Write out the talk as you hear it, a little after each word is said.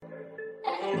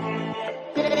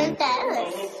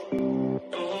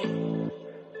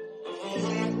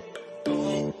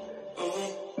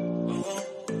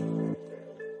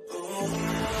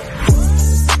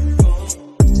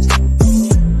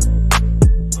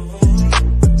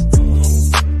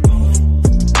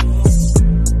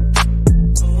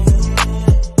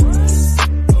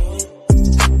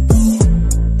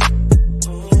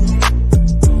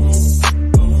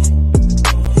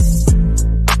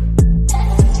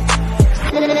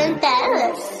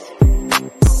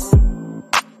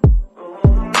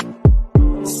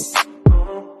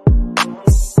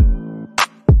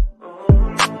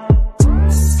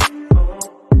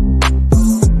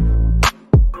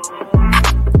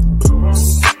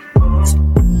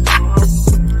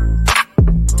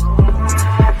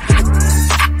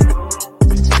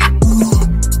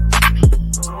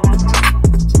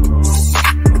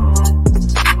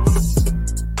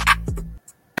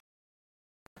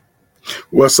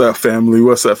What's up, family?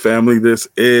 What's up, family? This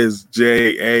is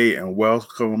J.A. and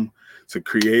welcome to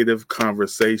Creative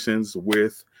Conversations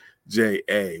with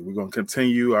J.A. We're going to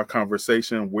continue our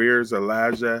conversation. Where's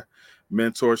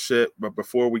Elijah-Mentorship? But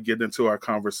before we get into our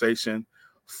conversation,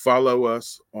 follow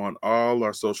us on all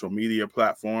our social media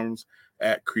platforms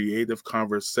at Creative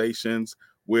Conversations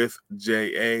with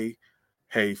J.A.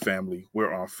 Hey, family,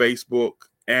 we're on Facebook.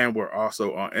 And we're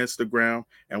also on Instagram,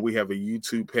 and we have a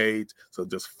YouTube page. So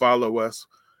just follow us.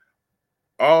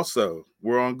 Also,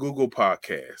 we're on Google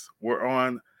Podcasts. We're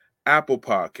on Apple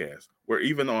Podcasts. We're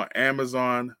even on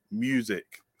Amazon Music.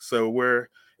 So we're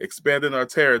expanding our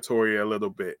territory a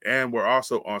little bit. And we're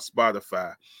also on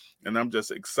Spotify. And I'm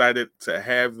just excited to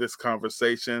have this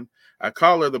conversation. I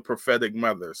call her the prophetic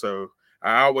mother. So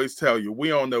I always tell you, we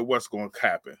don't know what's going to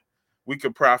happen. We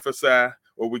could prophesy,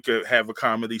 or we could have a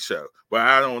comedy show, but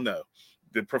I don't know.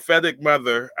 The prophetic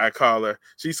mother, I call her,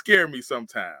 she scared me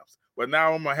sometimes, but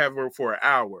now I'm going to have her for an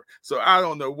hour. So I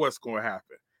don't know what's going to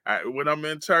happen. When I'm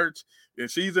in church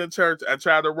and she's in church, I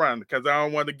try to run because I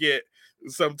don't want to get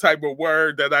some type of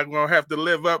word that I'm going to have to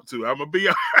live up to. I'm going to be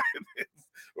all right.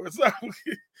 Or something.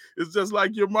 It's just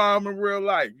like your mom in real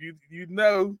life. You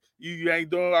know you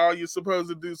ain't doing all you're supposed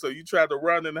to do, so you try to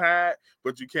run and hide,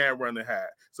 but you can't run and hide.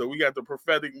 So we got the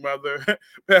prophetic mother,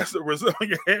 Pastor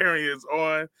Rosalia Herring is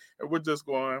on, and we're just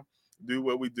going to do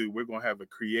what we do. We're going to have a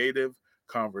creative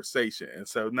conversation. And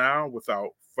so now,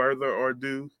 without further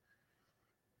ado,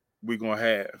 we're going to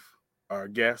have our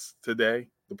guest today,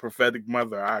 the prophetic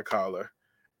mother, I call her,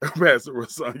 Pastor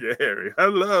Rosalia Herring.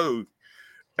 Hello.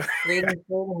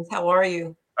 Greetings. How are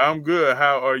you? I'm good.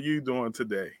 How are you doing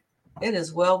today? It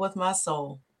is well with my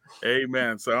soul.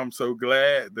 Amen. So I'm so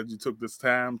glad that you took this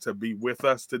time to be with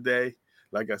us today.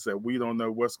 Like I said, we don't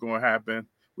know what's going to happen.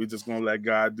 We're just going to let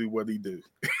God do what he do.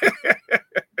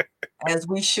 As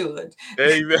we should.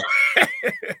 Amen.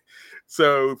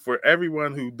 So for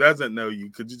everyone who doesn't know you,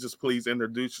 could you just please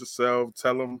introduce yourself?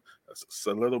 Tell them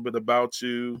a little bit about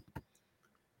you.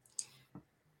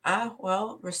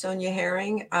 Well, Rosonia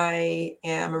Herring. I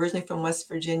am originally from West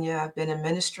Virginia. I've been in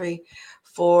ministry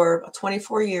for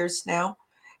 24 years now.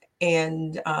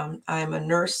 And I'm a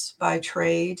nurse by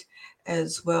trade,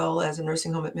 as well as a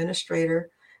nursing home administrator.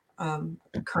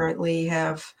 Currently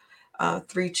have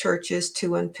 3 churches,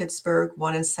 2 in Pittsburgh,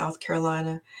 1 in South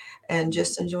Carolina, and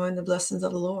just enjoying the blessings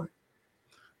of the Lord.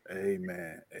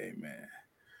 Amen. Amen.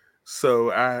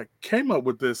 So I came up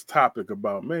with this topic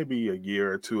about maybe a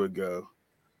year or 2 ago.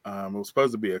 It was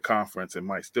supposed to be a conference. It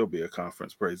might still be a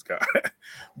conference, praise God.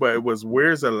 But it was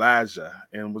Where's Elijah?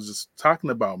 And was just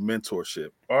talking about mentorship.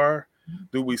 Or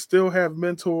do we still have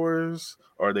mentors?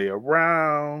 Are they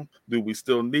around? Do we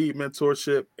still need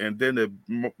mentorship? And then it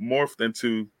morphed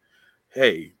into,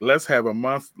 hey, let's have a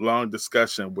month-long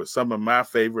discussion with some of my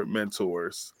favorite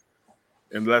mentors.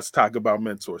 And let's talk about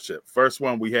mentorship. First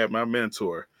one, we had my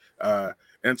mentor,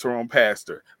 interim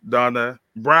pastor, Donna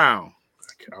Brown.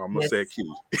 I almost said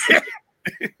Key.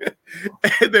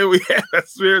 And then we had a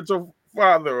spiritual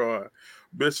father on,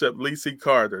 Bishop Lacey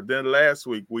Carter. Then last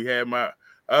week we had my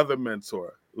other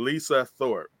mentor, Lisa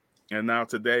Thorpe. And now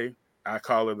today I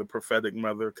call her the prophetic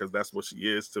mother because that's what she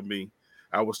is to me.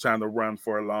 I was trying to run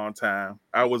for a long time.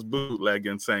 I was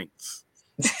bootlegging saints.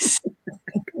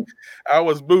 I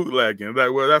was bootlegging.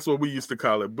 That's what we used to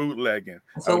call it, bootlegging.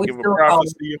 So I would give a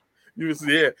prophecy.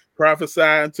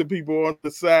 Prophesying to people on the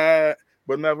side,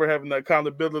 but never having the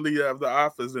accountability of the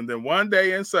office. And then one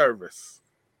day in service,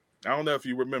 I don't know if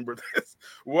you remember this,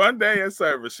 one day in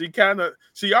service,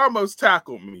 she almost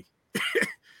tackled me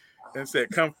and said,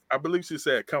 I believe she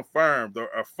said confirmed or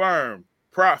affirmed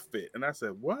prophet. And I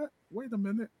said, what? Wait a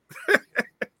minute.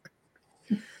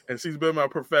 and she's been my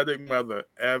prophetic mother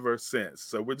ever since.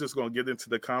 So we're just going to get into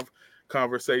the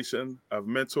conversation of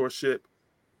mentorship.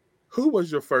 Who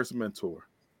was your first mentor?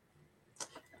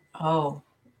 Oh,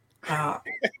 uh,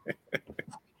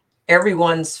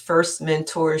 everyone's first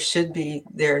mentor should be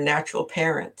their natural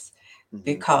parents, Mm-hmm.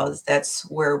 because that's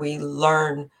where we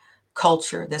learn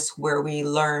culture. That's where we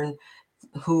learn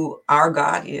who our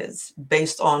God is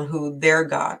based on who their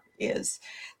God is.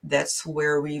 That's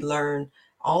where we learn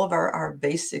all of our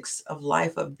basics of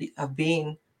life, of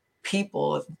being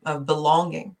people, of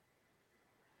belonging.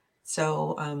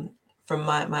 So from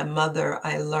my mother,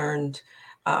 I learned,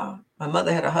 my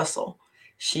mother had a hustle.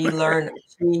 She learned,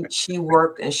 she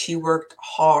worked, and she worked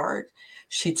hard.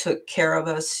 She took care of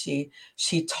us.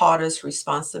 She taught us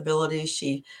responsibility.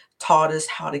 She taught us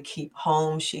how to keep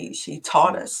home. She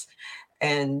taught us.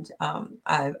 And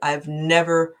I've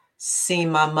never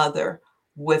seen my mother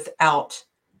without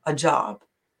a job.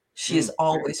 She has Mm.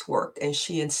 always worked, and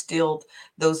she instilled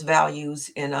those values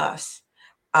in us.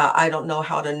 I don't know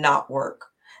how to not work.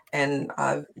 And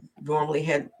I've normally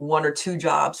had one or two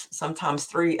jobs, sometimes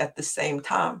three at the same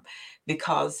time,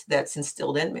 because that's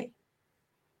instilled in me.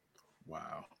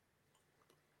 Wow,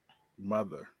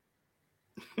 mother.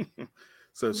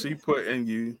 So she put in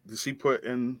you. Did she put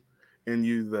in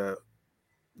you the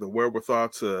wherewithal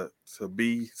to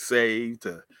be saved,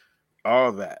 to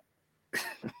all that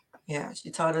Yeah, she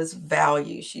taught us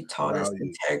value. She taught us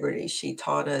value? integrity. She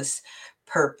taught us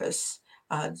purpose,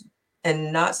 uh,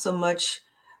 and not so much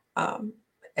um,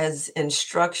 as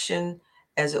instruction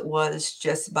as it was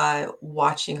just by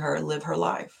watching her live her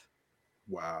life.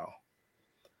 Wow,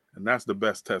 and that's the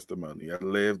best testimony. I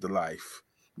lived the life.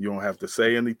 You don't have to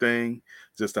say anything,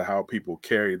 just to how people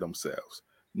carry themselves.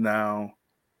 Now,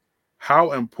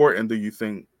 how important do you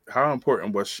think? How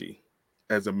important was she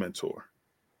as a mentor?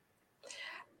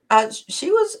 She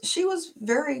was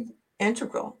very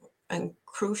integral and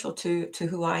crucial to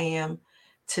who I am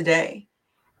today.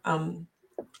 Um,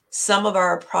 some of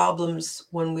our problems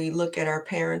when we look at our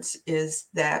parents is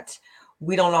that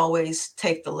we don't always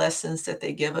take the lessons that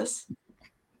they give us,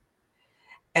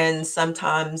 and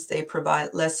sometimes they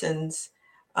provide lessons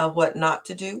of what not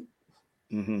to do.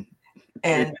 Mm-hmm.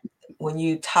 And when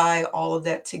you tie all of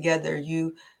that together,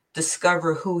 you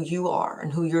discover who you are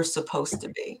and who you're supposed to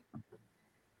be.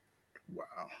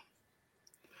 Wow.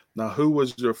 Now, who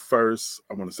was your first?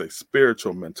 I want to say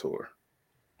spiritual mentor.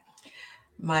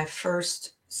 My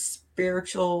first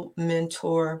spiritual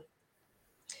mentor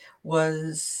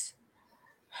was,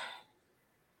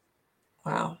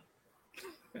 wow,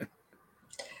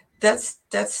 that's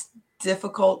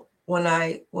difficult. When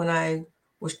I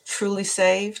was truly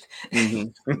saved,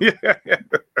 Mm-hmm.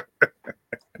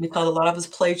 because a lot of us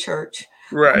play church.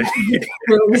 Right.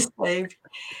 Truly saved,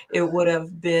 it would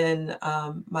have been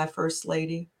my first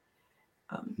lady.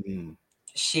 Um, Mm,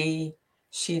 she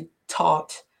she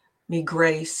taught me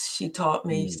grace. She taught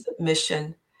me mm,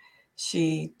 submission.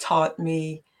 She taught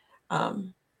me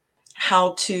um,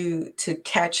 how to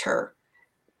catch her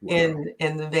wow.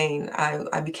 in the vein.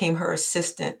 I became her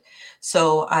assistant,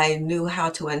 so I knew how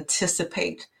to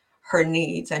anticipate her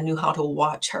needs. I knew how to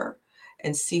watch her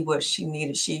and see what she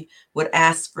needed. She would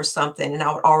ask for something, and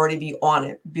I would already be on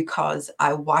it because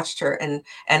I watched her, and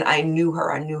I knew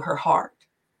her. I knew her heart.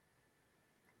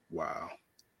 Wow.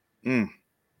 Mm,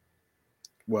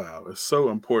 wow. It's so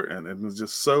important. And it's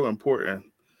just so important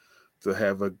to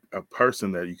have a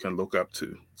person that you can look up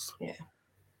to. Yeah,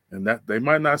 And that they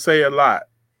might not say a lot,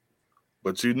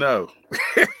 but you know.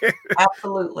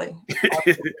 absolutely.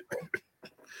 Absolutely.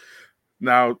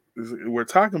 Now, we're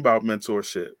talking about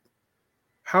mentorship.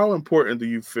 How important do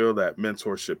you feel that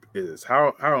mentorship is?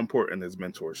 How important is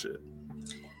mentorship?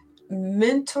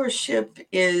 Mentorship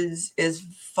is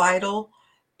vital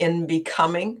in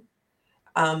becoming.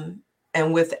 Um,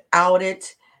 and without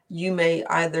it, you may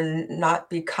either not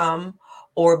become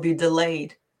or be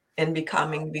delayed in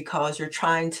becoming because you're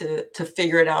trying to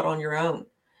figure it out on your own.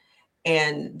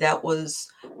 And that was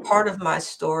part of my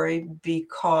story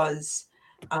because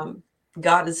um,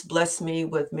 God has blessed me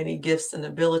with many gifts and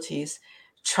abilities,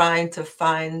 trying to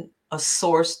find a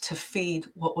source to feed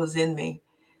what was in me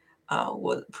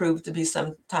would prove to be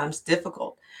sometimes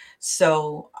difficult.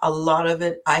 So a lot of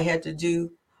it I had to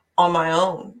do on my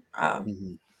own.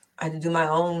 Hmm. I had to do my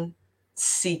own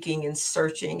seeking and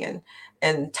searching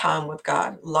and time with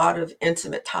God. A lot of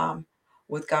intimate time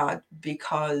with God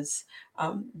because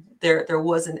um, there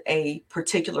wasn't a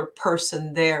particular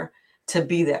person there to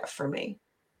be that for me.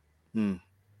 Mm,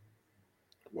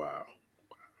 wow.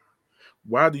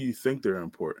 Why do you think they're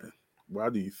important? Why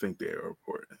do you think they are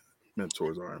important?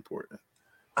 Mentors are important.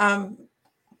 Um,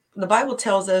 The Bible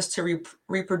tells us to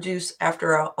reproduce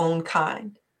after our own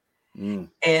kind. Mm.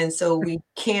 And so we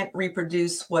can't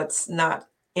reproduce what's not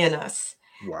in us.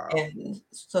 Wow. And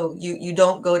so you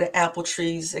don't go to apple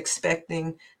trees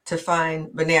expecting to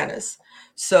find bananas.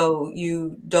 So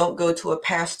you don't go to a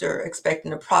pastor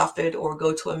expecting a prophet, or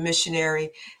go to a missionary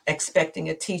expecting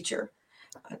a teacher.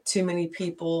 Too many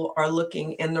people are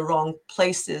looking in the wrong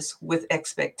places with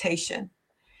expectation,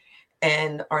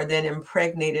 and are then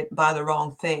impregnated by the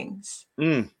wrong things.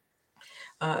 Mm.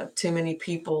 Too many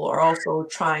people are also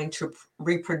trying to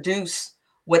reproduce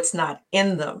what's not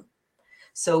in them.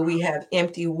 So we have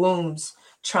empty wombs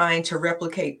trying to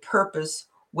replicate purpose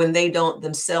when they don't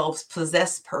themselves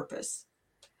possess purpose.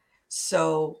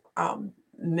 So Ooh.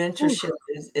 mentorship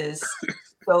is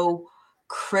so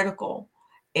critical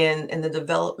in the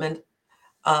development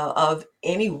of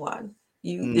anyone.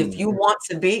 If Mm. you want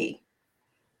to be,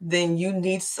 then you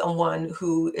need someone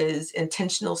who is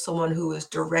intentional, someone who is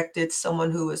directed,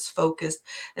 someone who is focused,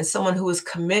 and someone who is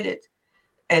committed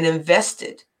and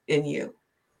invested in you.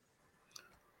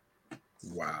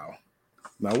 Wow.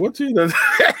 Now what you done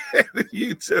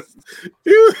you just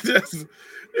you just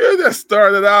you just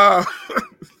started off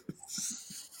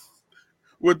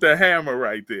with the hammer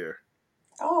right there.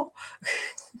 Oh,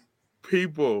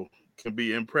 People can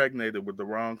be impregnated with the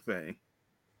wrong thing.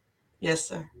 yes,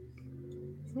 sir.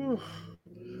 Whew.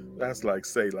 That's like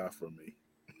Selah for me.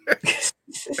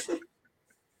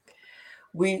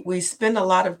 We spend a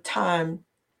lot of time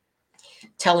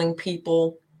telling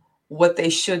people what they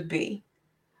should be,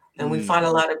 and we Mm. find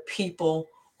a lot of people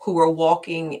who are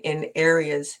walking in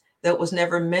areas that was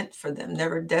never meant for them,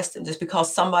 never destined, just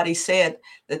because somebody said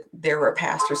that they were a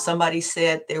pastor, somebody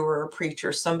said they were a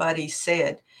preacher, somebody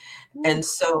said. Whew. And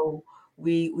so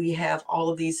we have all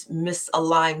of these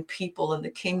misaligned people in the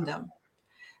kingdom,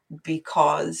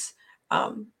 because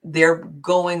they're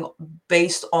going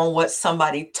based on what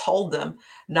somebody told them,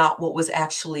 not what was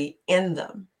actually in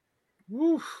them.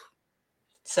 Whew.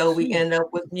 So we end up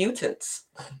with mutants,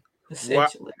 What?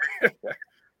 essentially.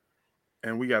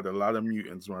 And we got a lot of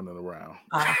mutants running around.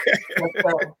 Uh, yes,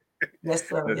 sir. Yes,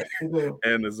 sir. Yes, we do.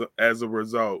 And as a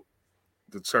result,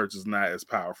 the church is not as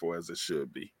powerful as it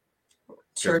should be because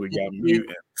Church we is got weak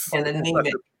mutants. and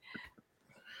anemic.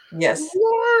 Yes.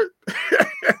 Lord,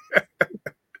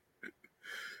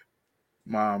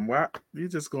 Mom, why you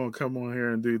just gonna come on here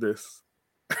and do this?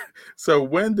 So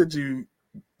when did you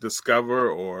discover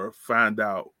or find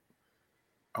out?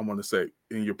 I want to say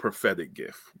in your prophetic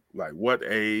gift, like what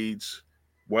age,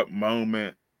 what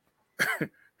moment?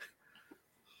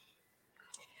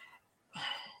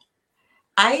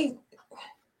 I,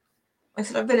 like I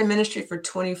said, I've been in ministry for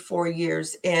 24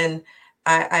 years, and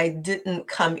I didn't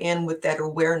come in with that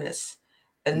awareness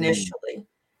Mm. initially.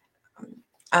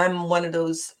 I'm one of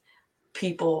those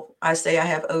people, I say I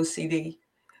have OCD,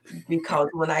 because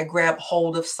when I grab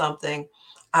hold of something,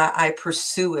 I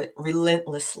pursue it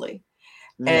relentlessly.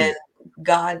 And Mm.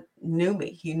 God knew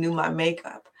me, He knew my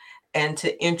makeup. And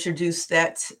to introduce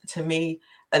that to me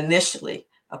initially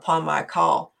upon my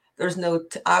call,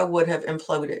 I would have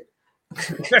imploded.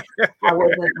 I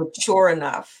wasn't mature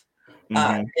enough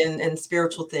Mm-hmm. in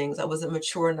spiritual things. I wasn't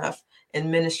mature enough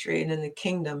in ministry and in the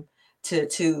kingdom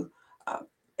to uh,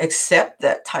 accept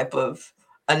that type of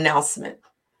announcement.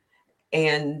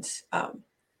 And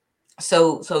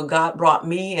so God brought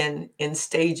me in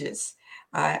stages.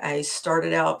 I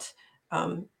started out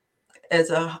um, as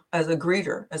a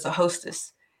greeter, as a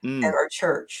hostess at Mm. our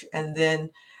church, and then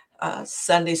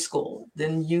Sunday school,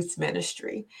 then youth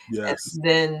ministry, and Yes.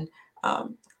 then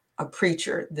um, a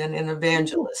preacher, then an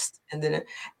evangelist,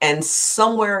 and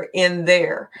somewhere in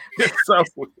there, So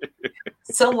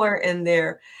somewhere in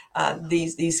there,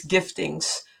 these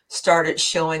giftings started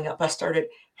showing up. I started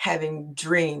having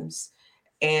dreams,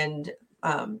 and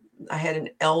I had an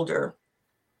elder.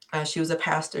 She was a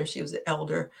pastor. She was an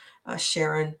elder,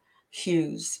 Sharon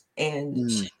Hughes, and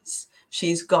mm.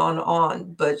 she's gone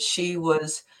on, but she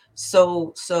was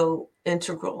so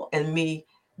integral in me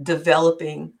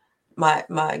developing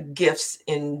my gifts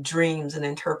in dreams and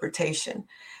interpretation.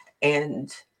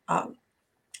 And um,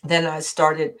 then I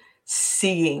started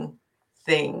seeing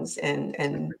things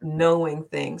and knowing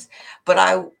things. But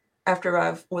after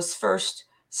I was first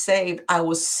saved, I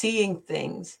was seeing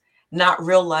things, not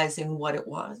realizing what it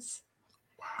was.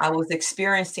 I Wow. was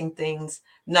experiencing things,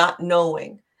 not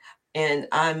knowing. And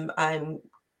I'm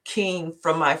keen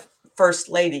from my first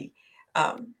lady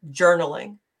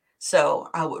journaling. So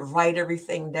I would write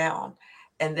everything down,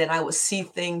 and then I would see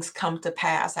things come to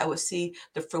pass. I would see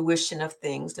the fruition of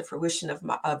things, the fruition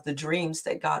of the dreams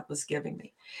that God was giving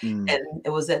me. Mm. And it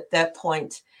was at that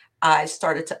point I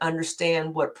started to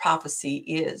understand what prophecy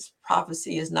is.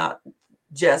 Prophecy is not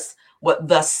just what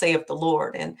thus saith the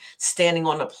Lord and standing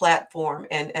on a platform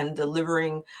and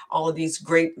delivering all of these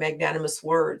great magnanimous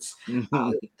words.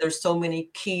 There's so many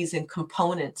keys and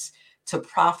components to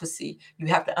prophecy. You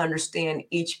have to understand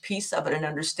each piece of it and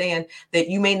understand that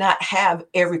you may not have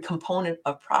every component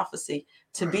of prophecy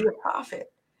to be a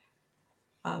prophet.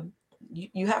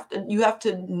 You have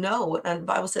to know, and the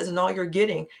Bible says, in all you're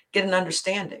getting, get an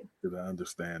understanding. Get an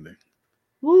understanding.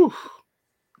 Woo.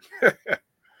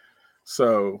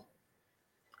 So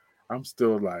I'm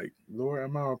still like, Lord,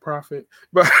 am I a prophet?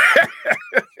 But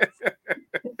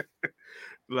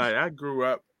like, I grew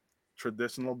up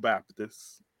traditional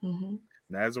Baptist,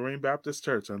 Nazarene Baptist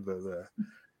Church under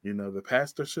the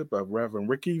pastorship of Reverend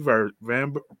Ricky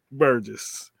Van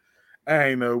Burgess. I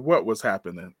ain't know what was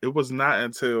happening. It was not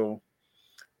until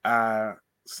I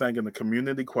sang in the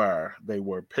community choir. They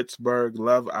were Pittsburgh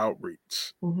Love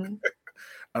Outreach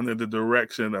under the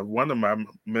direction of one of my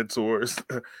mentors,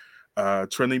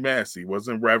 Trini Massey,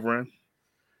 wasn't Reverend.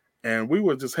 And we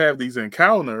would just have these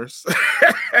encounters.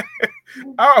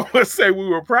 I would say we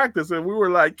were practicing. We were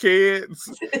like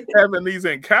kids having these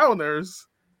encounters.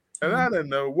 And I didn't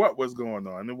know what was going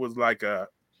on. It was like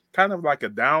kind of like a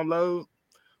download.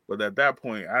 But at that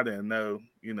point, I didn't know,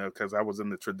 because I was in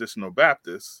the traditional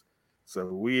Baptist. So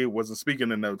we wasn't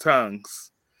speaking in no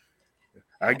tongues.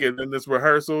 I get in this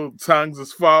rehearsal, tongues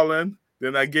is falling.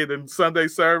 Then I get in Sunday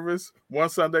service. One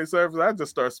Sunday service, I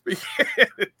just start speaking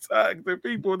in tongues to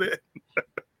people that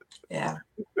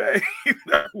they didn't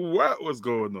know what was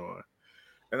going on.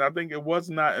 And I think it was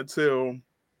not until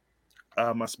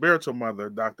my spiritual mother,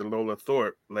 Dr. Lola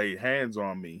Thorpe, laid hands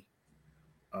on me.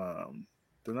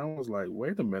 Then I was like,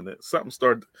 wait a minute. Something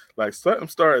started. I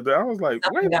was like,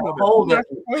 wait a minute. I'm not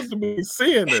supposed to be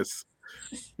seeing this.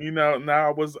 Now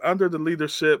I was under the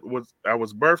leadership. I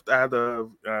was birthed out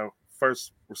of,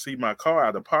 first received my call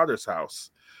out of Potter's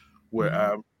house,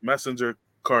 where messenger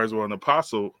cars were an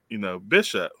apostle,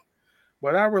 bishop.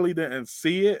 But I really didn't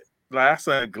see it. Like, I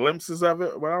saw glimpses of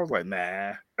it, but I was like,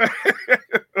 nah.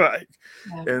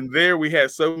 And there we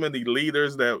had so many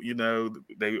leaders that,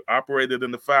 they operated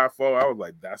in the fivefold. I was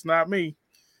like, that's not me.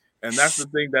 And that's the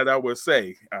thing that I would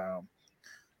say.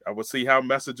 I would see how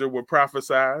messenger would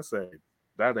prophesy, say,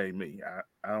 that ain't me.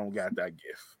 I don't got that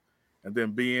gift. And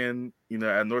then being, at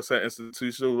Northside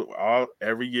Institutional,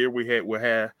 every year we'll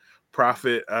have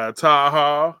Prophet Todd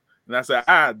Hall. And I said,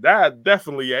 that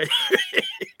definitely ain't.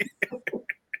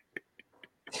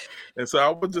 And so I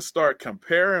would just start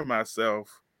comparing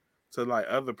myself to like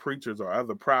other preachers or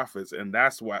other prophets. And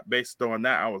that's what, based on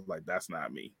that, I was like, that's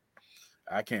not me.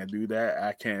 I can't do that.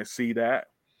 I can't see that.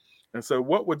 And so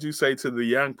what would you say to the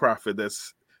young prophet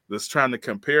that's trying to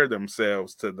compare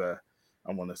themselves to the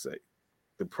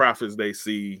prophets they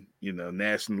see,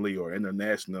 nationally or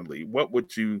internationally?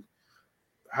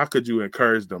 How could you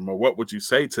encourage them, or what would you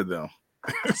say to them?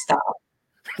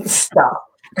 Stop.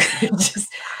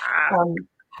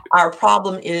 Our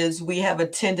problem is we have a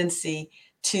tendency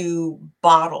to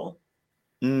bottle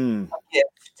a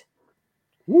gift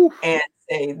and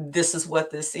say, this is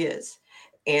what this is.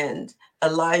 And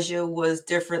Elijah was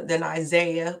different than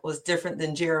Isaiah, was different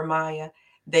than Jeremiah.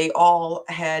 They all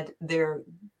had their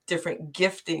different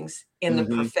giftings in the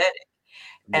prophetic.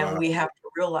 And we have to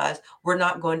realize we're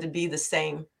not going to be the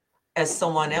same as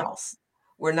someone else.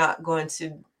 We're not going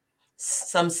to,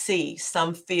 some see,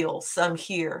 some feel, some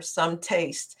hear, some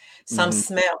taste, some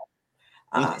smell,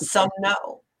 some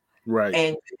know. Right.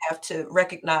 And you have to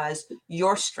recognize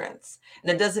your strengths.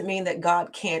 And it doesn't mean that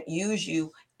God can't use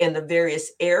you in the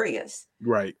various areas.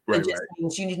 Right. It just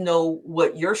means you need to know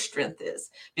what your strength is.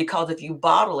 Because if you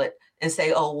bottle it and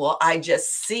say, oh, well, I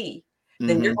just see,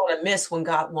 then you're going to miss when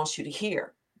God wants you to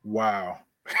hear. Wow.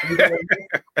 You're going to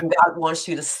miss when God wants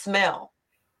you to smell.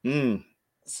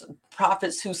 So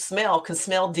prophets who smell can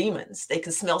smell demons. They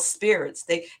can smell spirits.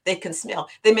 They can smell.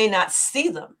 They may not see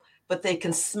them, but they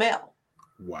can smell.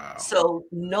 Wow. So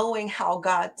knowing how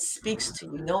God speaks to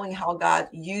you, knowing how God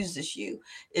uses you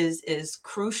is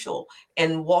crucial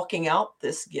in walking out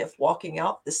this gift, walking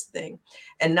out this thing,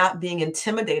 and not being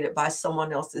intimidated by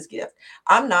someone else's gift.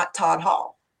 I'm not Todd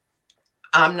Hall.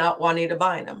 I'm not Juanita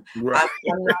Bynum. Right.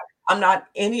 I'm not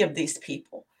any of these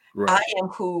people. Right. I am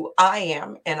who I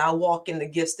am, and I walk in the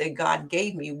gifts that God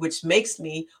gave me, which makes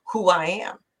me who I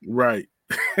am. Right.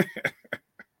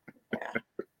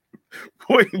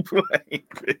 Point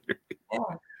blank. Yeah.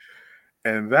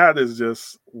 And that is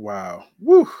just wow.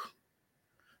 Woo.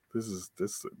 This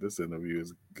interview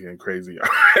is getting crazy.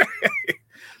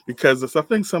 Because I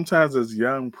think sometimes as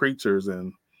young preachers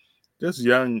and just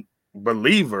young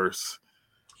believers,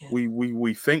 Yeah.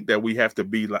 we think that we have to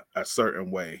be like a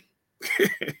certain way.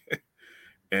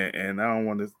 And I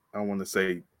want to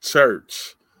say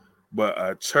church,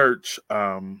 but church,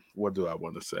 what do I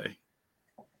want to say?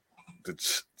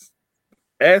 The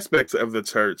aspects of the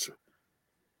church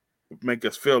make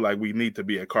us feel like we need to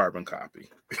be a carbon copy.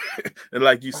 And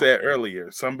like you said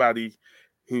earlier, somebody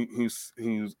who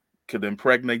could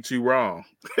impregnate you wrong.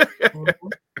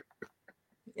 Mhm.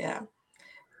 Yeah.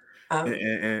 Um,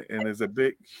 And there's a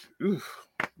big, oof,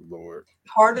 Lord.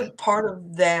 part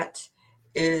of that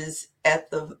is at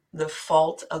the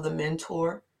fault of the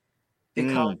mentor,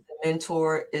 because Mm, the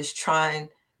mentor is trying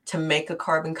to make a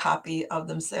carbon copy of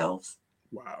themselves.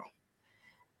 wow.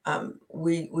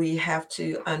 We have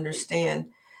to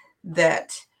understand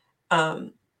that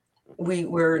um, we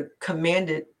were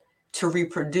commanded to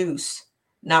reproduce,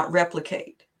 not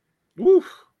replicate.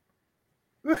 Woof.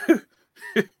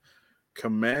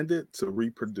 Commanded to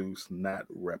reproduce, not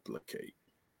replicate.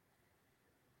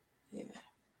 Yeah.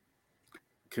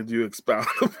 Could you expound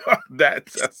about that?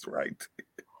 That's right.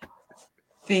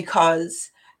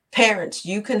 Because parents,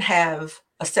 you can have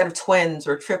a set of twins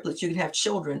or triplets, you can have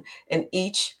children, and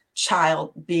each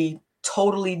child be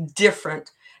totally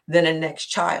different than a next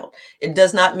child. It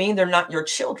does not mean they're not your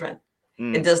children.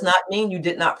 It Mm, does not mean you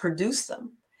did not produce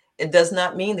them. It does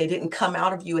not mean they didn't come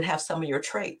out of you and have some of your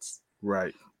traits.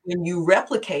 right. When you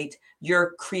replicate,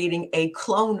 you're creating a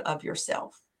clone of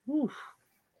yourself. Woof.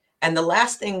 And the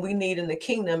last thing we need in the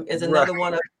kingdom is Right. another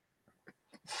one of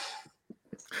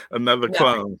Another no,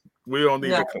 clone. We don't need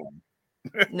no, a clone.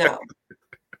 no.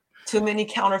 Too many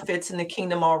counterfeits in the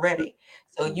kingdom already.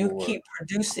 So you Lord. keep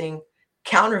producing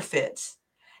counterfeits.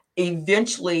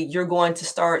 Eventually, you're going to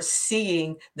start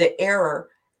seeing the error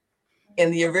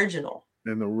in the original.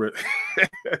 In the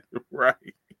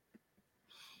right.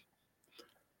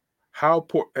 How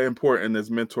important is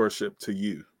mentorship to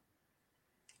you?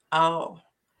 Oh,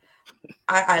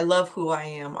 I love who I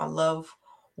am. I love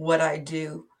what I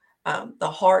do.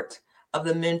 The heart of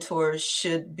the mentor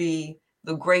should be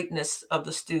the greatness of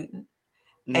the student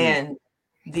Mm, and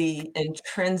the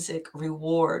intrinsic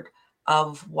reward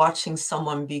of watching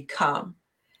someone become.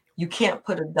 You can't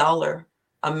put a dollar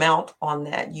amount on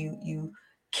that.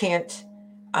 Can't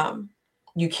um,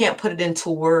 you can't put it into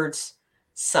words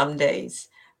some days.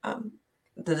 Um,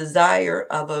 the desire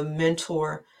of a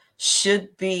mentor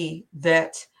should be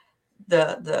that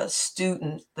the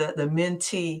student, the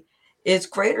mentee is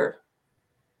greater.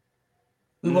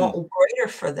 We mm, want greater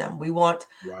for them.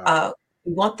 wow. Uh,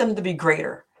 we want them to be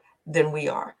greater than we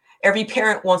are. Every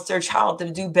parent wants their child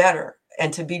to do better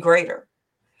and to be greater.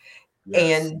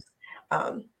 Yes. And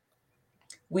um,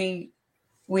 we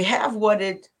we have what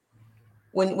it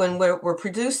when we're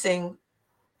producing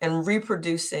and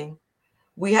reproducing,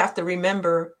 we have to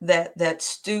remember that that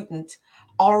student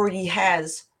already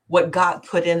has what God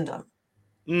put in them.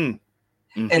 Mm,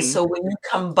 And mm-hmm. so when you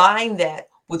combine that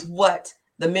with what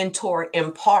the mentor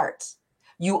imparts,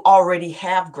 you already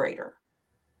have greater.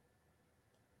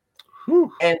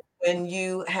 Whew. And when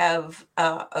you have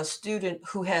a student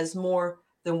who has more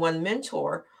than one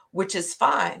mentor, which is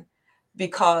fine,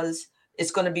 because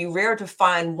it's going to be rare to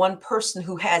find one person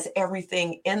who has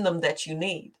everything in them that you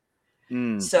need.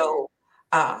 Mm, So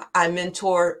I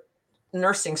mentor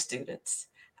nursing students.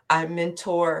 I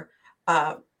mentor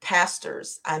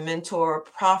pastors. I mentor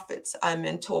prophets. I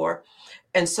mentor.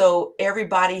 And so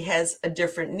everybody has a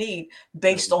different need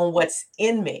based on what's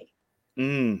in me.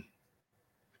 mm,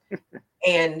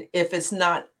 And if it's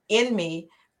not in me,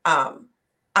 um,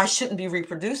 I shouldn't be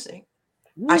reproducing.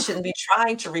 I woof. shouldn't be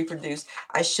trying to reproduce.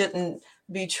 I shouldn't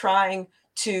be trying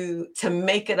to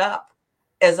make it up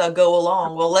as I go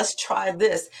along. Well, let's try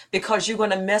this, because you're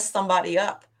going to mess somebody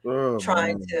up Oh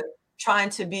trying man. to trying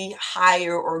to be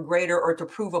higher or greater or to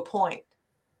prove a point.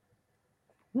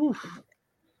 Woof.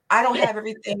 I don't have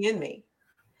everything in me.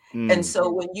 And Mm,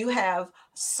 so when you have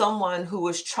someone who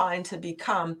is trying to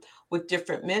become with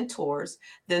different mentors,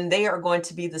 then they are going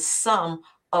to be the sum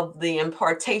of the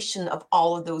impartation of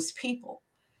all of those people.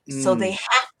 So they mm,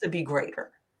 have to be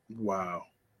greater wow.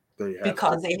 They have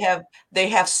to. because they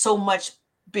have so much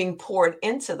being poured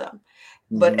into them.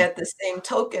 But Mm-hmm. at the same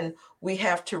token, we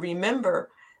have to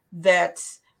remember that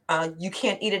you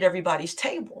can't eat at everybody's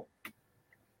table.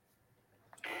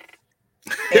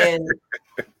 And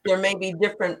there may be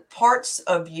different parts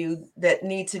of you that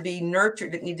need to be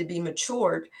nurtured, that need to be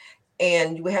matured.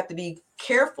 And we have to be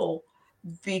careful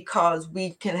because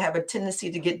we can have a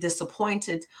tendency to get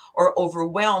disappointed or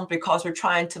overwhelmed because we're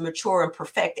trying to mature and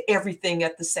perfect everything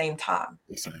at the same time.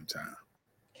 At the same time.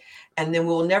 And then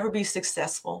we'll never be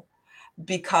successful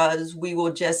because we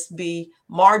will just be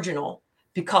marginal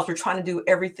because we're trying to do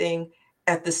everything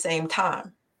at the same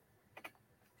time.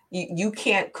 You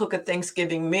can't cook a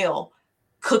Thanksgiving meal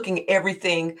cooking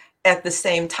everything at the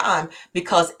same time,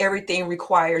 because everything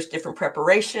requires different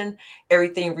preparation.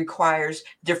 Everything requires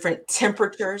different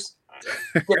temperatures,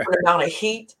 different amount of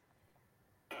heat.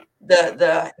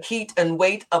 The heat and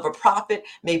weight of a prophet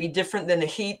may be different than the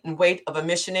heat and weight of a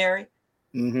missionary.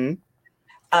 Mm-hmm.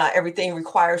 Everything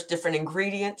requires different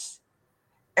ingredients.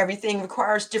 Everything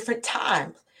requires different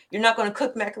times. You're not going to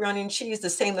cook macaroni and cheese the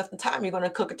same length of time you're going to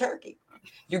cook a turkey.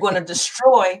 You're going to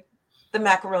destroy the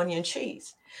macaroni and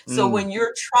cheese. So when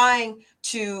you're trying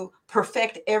to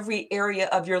perfect every area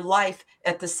of your life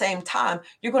at the same time,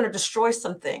 you're going to destroy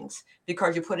some things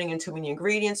because you're putting in too many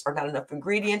ingredients or not enough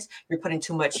ingredients. You're putting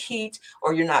too much heat,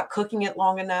 or you're not cooking it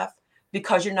long enough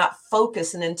because you're not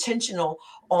focused and intentional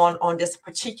on this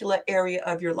particular area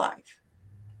of your life.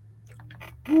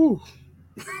 Ooh.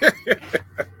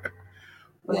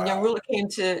 When the young Wow. ruler came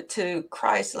to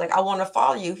Christ, like, I want to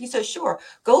follow you. He said, sure,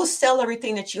 go sell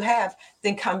everything that you have,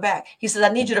 then come back. He said,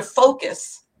 I need you to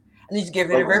focus. I need you to get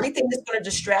rid of everything that's going to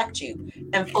distract you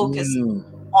and focus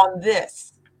on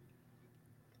this.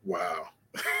 Wow.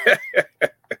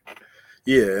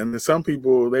 Yeah, and some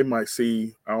people, they might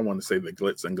see, I don't want to say the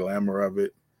glitz and glamour of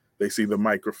it. They see the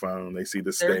microphone, they see the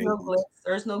There's stage. no glitz,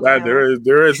 there's no But glamour.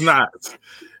 there is not.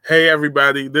 Hey,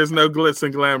 everybody, there's no glitz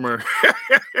and glamour.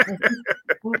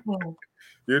 Mhm.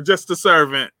 You're just a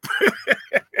servant.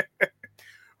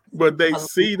 But they Hallelujah.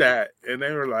 see that and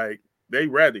they were like, they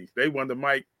ready. They want the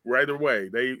mic right away.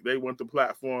 They want the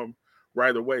platform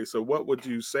right away. So what would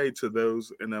you say to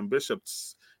those? And then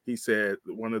bishops, he said,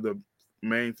 one of the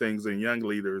main things in young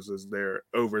leaders is they're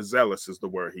overzealous, is the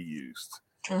word he used.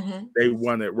 Mhm. They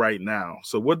want it right now.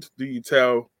 So what do you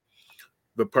tell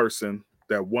the person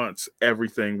that wants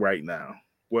everything right now?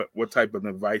 What type of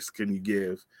advice can you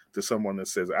give to someone that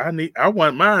says, I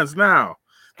want mine's now?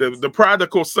 The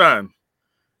prodigal son,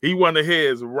 he wanted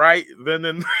his right then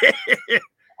and there,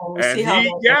 And we see and how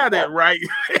he got it right.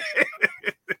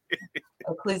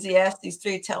 Ecclesiastes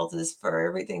 3 tells us, for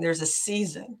everything there's a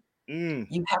season.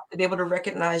 You have to be able to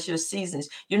recognize your seasons.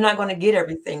 You're not going to get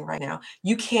everything right now.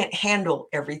 You can't handle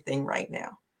everything right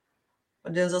now.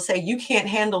 But Denzel say, you can't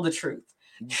handle the truth.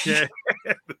 Okay.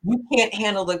 You can't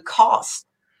handle the cost.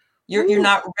 You're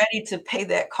not ready to pay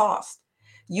that cost.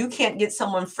 You can't get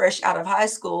someone fresh out of high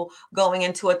school going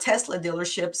into a Tesla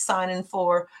dealership signing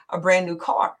for a brand new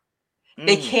car.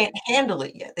 They can't handle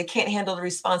it yet. They can't handle the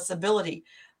responsibility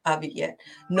of it yet.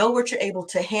 Know what you're able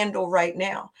to handle right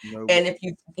now. No. And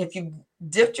if you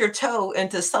dipped your toe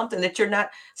into something that you're not,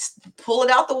 pull it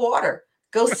out the water.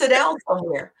 Go sit down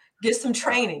somewhere. Get some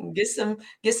training. Get some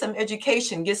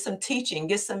education. Get some teaching.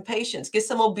 Get some patience. Get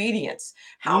some obedience.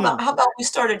 How about we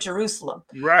start at Jerusalem?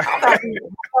 Right. How about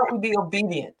we be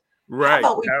obedient? Right.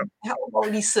 How about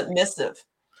we be submissive?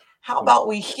 How about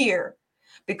we hear?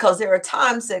 Because there are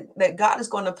times that God is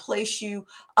going to place you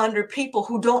under people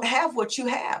who don't have what you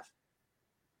have,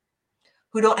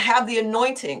 who don't have the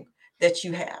anointing that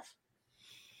you have.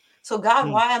 So, God,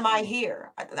 why am I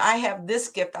here? I have this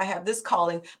gift, I have this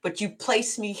calling, but you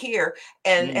place me here,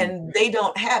 and they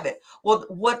don't have it. Well,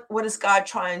 what is God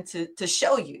trying to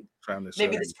show you?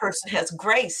 Maybe this person has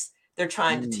grace they're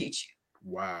trying to teach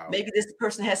you. Wow. Maybe this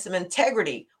person has some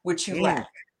integrity, which you lack.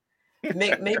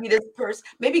 Maybe this person,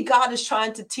 maybe God is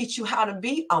trying to teach you how to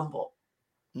be humble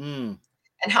and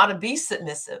how to be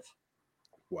submissive.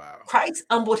 Wow. Christ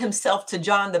humbled himself to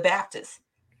John the Baptist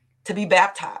to be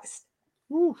baptized.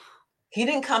 Woo. He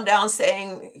didn't come down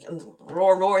saying,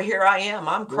 roar, roar, here I am,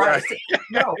 I'm Christ. Right.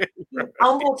 No, he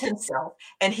humbled himself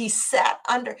and he sat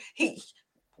under,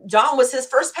 John was his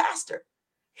first pastor.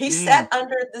 He sat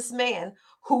under this man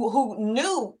who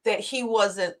knew that he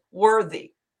wasn't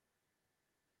worthy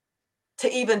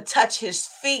to even touch his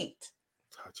feet.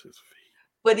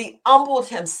 But he humbled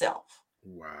himself.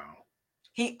 Wow.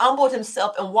 He humbled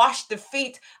himself and washed the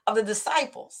feet of the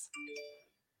disciples,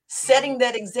 setting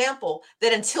that example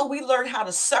that until we learn how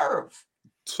to serve,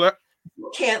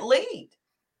 you can't lead.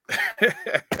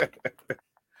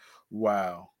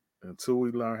 Wow. Until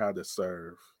we learn how to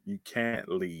serve, you can't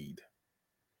lead.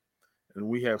 And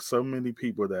we have so many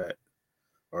people that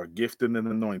are gifted and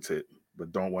anointed,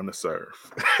 but don't want to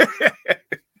serve.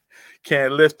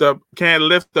 Can't lift up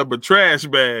a trash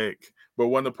bag, but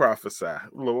want to prophesy.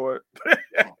 Lord.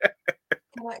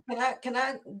 Can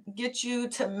I get you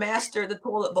to master the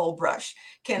toilet bowl brush?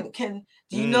 Do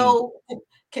you know,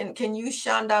 can you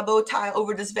shanda bow tie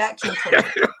over this vacuum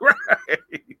cleaner?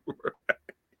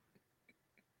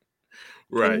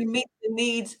 Right. Can you meet the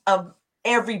needs of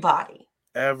everybody?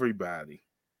 Everybody.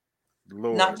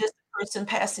 Lord. Not just person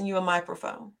passing you a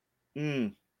microphone.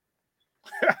 Mm.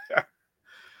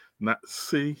 Not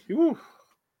see, whew.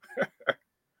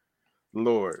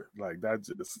 Lord, like that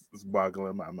just is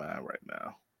boggling my mind right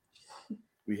now.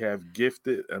 We have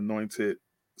gifted, anointed,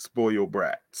 spoiled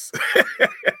brats.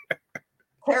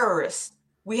 Terrorists.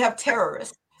 We have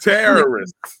terrorists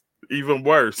Terrorists, even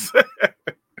worse.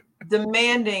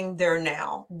 demanding their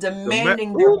now, The me-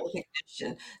 demanding their Ooh,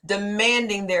 recognition,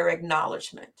 demanding their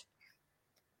acknowledgement.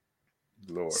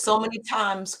 Lord. So many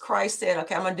times Christ said,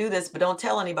 okay, I'm going to do this, but don't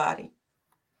tell anybody.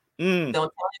 Mm,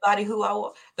 Don't tell anybody who I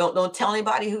was. Don't tell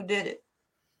anybody who did it.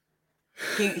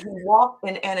 He walked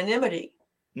in anonymity,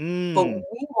 but mm.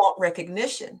 we want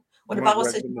recognition. When the Want Bible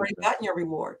says you've already recognition. gotten your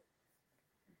reward,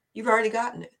 you've already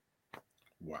gotten it.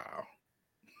 Wow.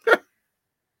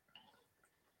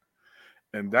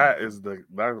 And that's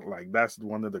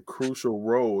one of the crucial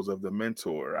roles of the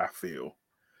mentor, I feel.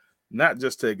 Not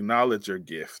just to acknowledge your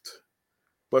gift,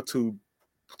 but to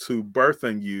birth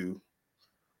in you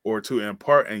or to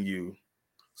impart in you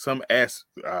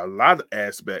a lot of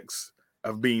aspects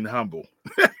of being humble.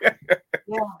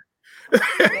 Yeah.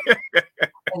 Yeah.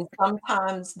 And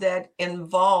sometimes that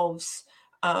involves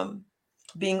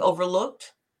being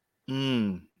overlooked.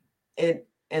 Mm. It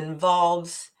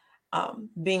involves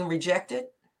being rejected.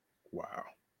 Wow.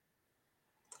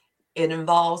 It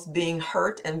involves being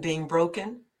hurt and being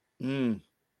broken. Mm.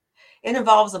 It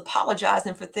involves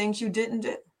apologizing for things you didn't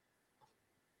do.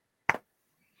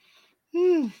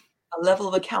 Mm. A level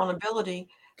of accountability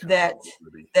that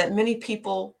Accountability. many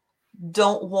people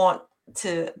don't want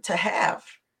to have.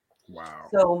 Wow.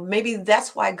 So maybe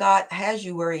that's why God has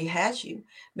you where he has you.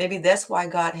 Maybe that's why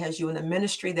God has you in the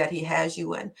ministry that he has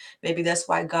you in. Maybe that's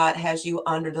why God has you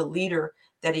under the leader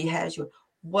that he has you.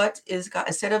 What is God?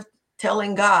 Instead of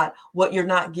telling God what you're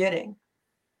not getting,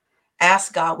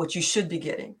 ask God what you should be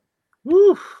getting.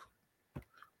 Woo.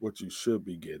 What you should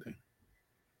be getting.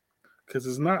 Because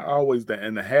it's not always the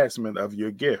enhancement of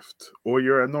your gift or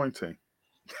your anointing.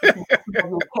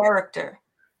 Your character.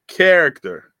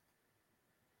 Character.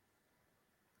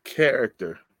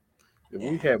 Character. If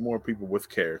we Yeah. had more people with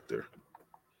character,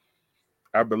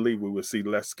 I believe we would see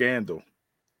less scandal.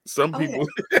 Some Oh yeah. people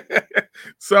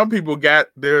some people got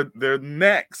their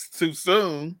necks too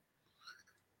soon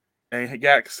and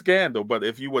got scandal. But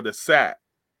if you would have sat,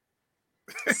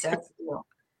 Sat still.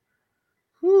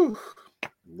 whew,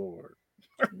 Lord,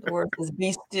 The word says,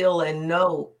 be still and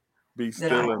know be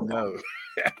that I still am and God. know.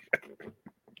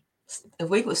 If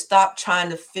we would stop trying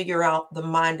to figure out the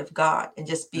mind of God and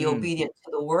just be Mm, obedient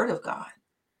to the word of God.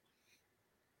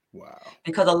 wow.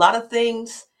 Because a lot of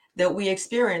things that we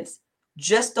experience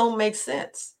just don't make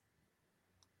sense.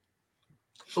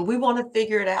 But we want to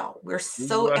figure it out. We're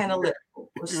so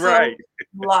analytical. We're so Right.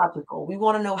 logical. We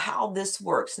want to know how this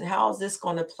works and how is this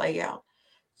going to play out.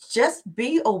 Just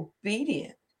be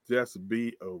obedient. Just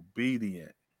be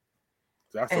obedient.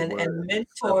 That's a And word in itself.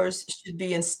 mentors should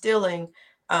be instilling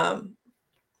um,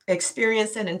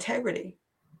 experience and integrity.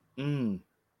 Mm,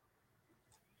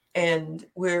 And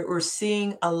we're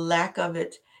seeing a lack of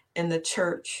it in the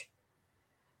church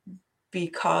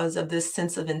because of this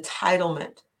sense of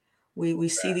entitlement. We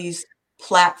see these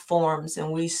platforms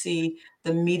and we see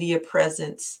the media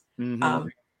presence, mm-hmm.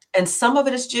 um, and some of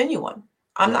it is genuine.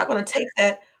 I'm Right. not going to take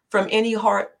that from any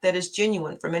heart that is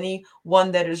genuine, from any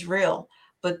one that is real.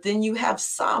 But then you have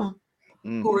some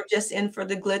Mm, who are just in for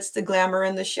the glitz, the glamour,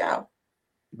 and the show.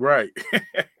 right.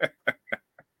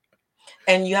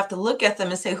 And you have to look at them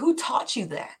and say, who taught you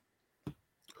that?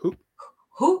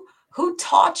 Who? Who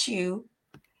taught you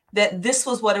that this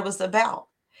was what it was about?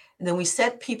 And then we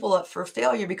set people up for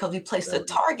failure because we placed a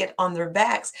target on their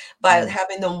backs by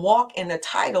having them walk in a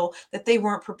title that they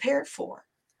weren't prepared for.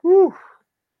 Whew.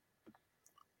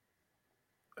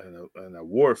 And a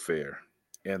warfare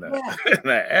and Yeah. and an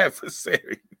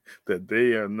adversary that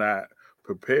they are not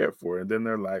prepared for. And then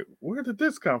they're like, where did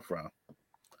this come from?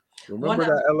 One Remember of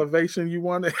that elevation you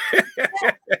wanted?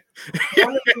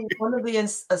 one of the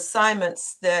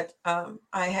assignments that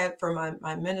I had for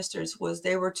my ministers was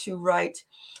they were to write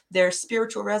their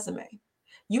spiritual resume.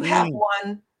 You have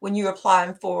one when you're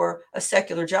applying for a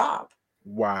secular job.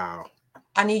 Wow.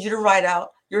 I need you to write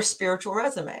out your spiritual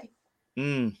resume.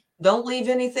 Mm. Don't leave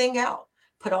anything out.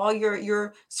 Put all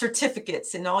your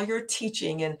certificates and all your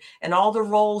teaching and all the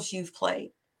roles you've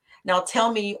played. Now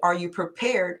tell me, are you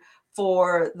prepared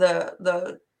for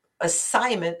the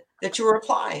assignment that you're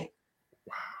applying?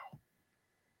 Wow.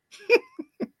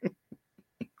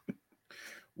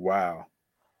 Wow.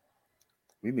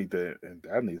 We need that, and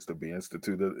that needs to be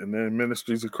instituted in the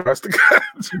ministries across the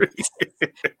country.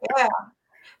 Yeah.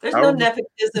 There's no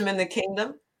nepotism in the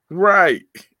kingdom. Right.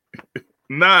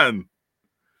 None.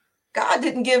 God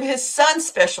didn't give his son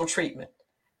special treatment.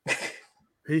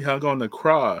 He hung on the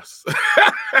cross.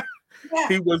 Yeah.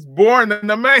 He was born in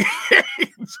the manger.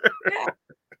 Yeah.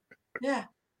 Yeah.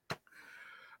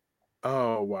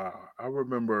 Oh, wow. I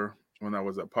remember when I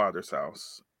was at Potter's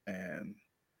house and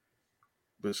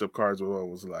Bishop Carswell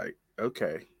was like,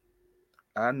 okay,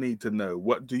 I need to know,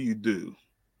 what do you do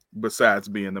besides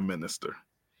being a minister?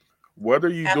 What are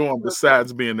you doing Absolutely.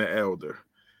 besides being an elder?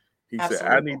 He said,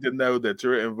 I Absolutely. need to know that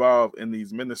you're involved in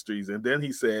these ministries. And then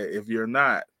he said, if you're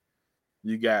not,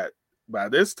 you got by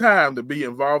this time to be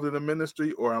involved in the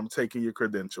ministry or I'm taking your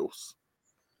credentials.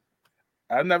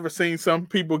 I've never seen some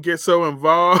people get so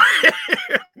involved.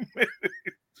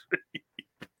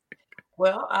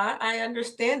 Well, I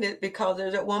understand it because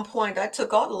there's at one point I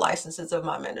took all the licenses of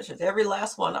my ministers, every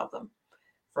last one of them.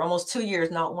 For almost 2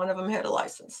 years, not one of them had a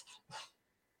license.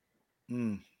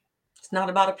 It's not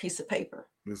about a piece of paper.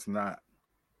 It's not.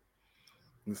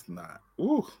 It's not.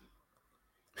 Ooh.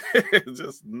 It's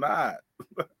just not.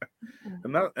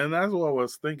 And that's what I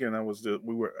was thinking. I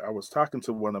was talking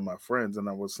to one of my friends and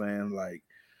I was saying, like,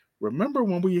 remember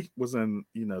when we was in,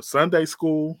 Sunday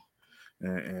school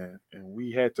and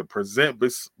we had to present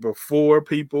before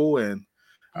people, and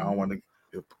I don't want to,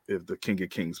 if the King of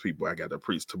Kings people, I got to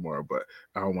preach tomorrow, but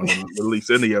I don't want to release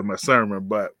any of my sermon.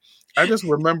 But I just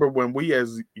remember when we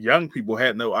as young people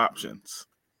had no options.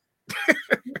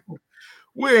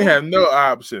 We had no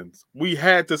options. We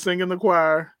had to sing in the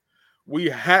choir. We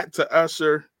had to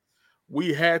usher.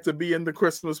 We had to be in the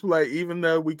Christmas play, even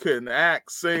though we couldn't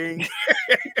act, sing.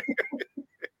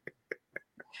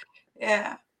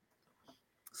 Yeah.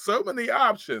 So many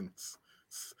options.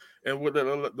 And with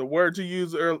the word you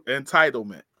use earlier,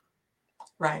 entitlement.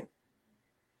 Right.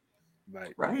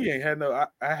 Like, Right. we ain't had no,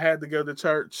 I had to go to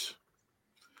church.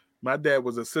 My dad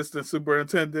was assistant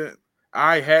superintendent.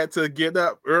 I had to get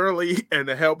up early and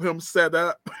to help him set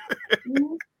up.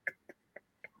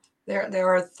 There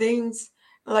are things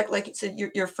like you said,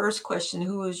 your first question,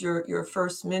 who was your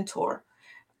first mentor?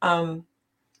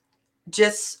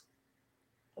 Just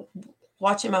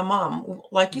watching my mom,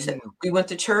 like you said, we went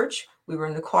to church, we were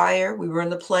in the choir, we were in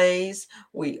the plays,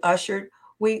 we ushered,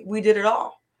 we did it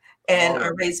all. And I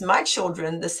raised my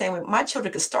children the same way. My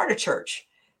children could start a church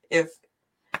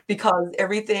because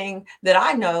everything that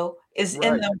I know is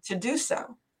in them to do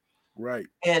so. Right.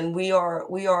 And we are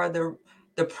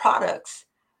the products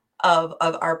of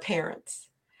our parents.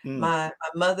 My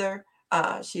mother,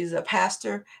 she's a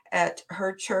pastor at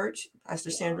her church,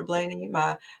 Pastor Sandra Blaney.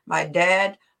 My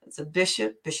dad is a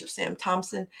bishop, Bishop Sam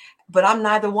Thompson, but I'm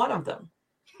neither one of them.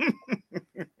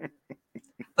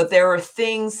 But there are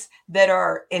things that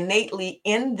are innately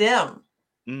in them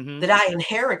that I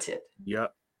inherited.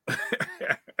 Yep.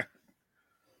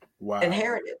 Wow.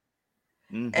 Inherited.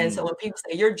 And so when people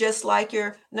say you're just like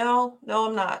no,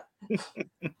 I'm not.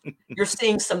 You're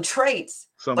seeing some traits,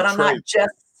 but I'm not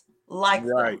just like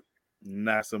them. And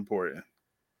that's important.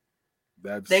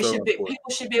 That's People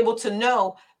should be able to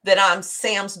know that I'm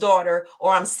Sam's daughter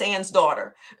or I'm Sam's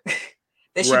daughter.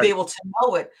 They should be able to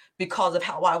know it because of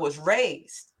how I was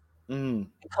raised,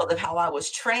 because of how I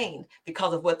was trained,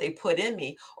 because of what they put in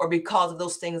me, or because of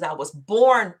those things I was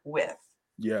born with.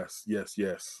 Yes.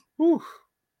 Whew.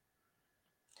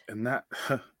 And that,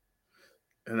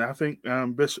 and I think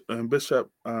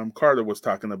Bishop Carter was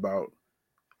talking about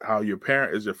how your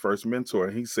parent is your first mentor.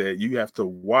 And he said you have to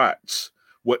watch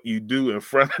what you do in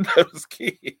front of those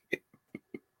kids.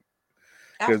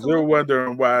 Because they're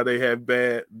wondering why they have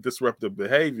bad, disruptive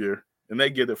behavior, and they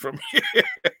get it from you.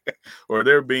 Or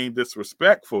they're being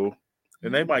disrespectful,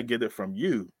 and they might get it from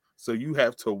you. So you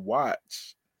have to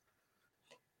watch.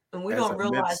 And we don't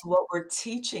realize what we're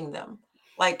teaching them.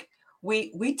 Like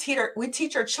we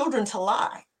teach our children to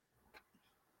lie.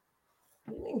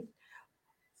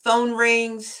 Phone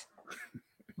rings.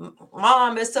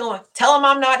 Mom is someone. Tell them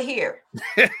I'm not here.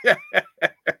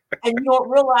 And you don't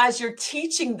realize you're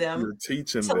teaching them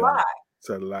lie.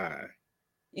 To lie.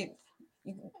 You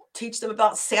teach them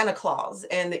about Santa Claus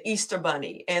and the Easter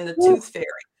Bunny and the Tooth Fairy.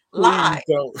 Lie.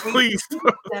 Please teach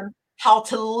them how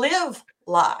to live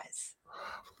lies.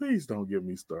 Please don't get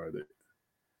me started.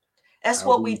 That's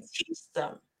what we teach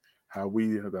them. How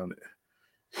we have done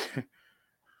it.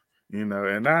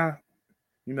 And I,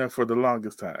 for the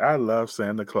longest time, I love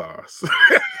Santa Claus.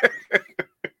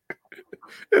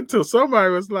 Until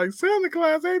somebody was like, Santa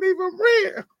Claus ain't even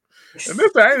real. And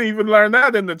this, I ain't even learned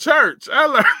that in the church. I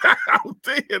learned that out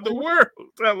there in the world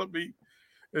telling me,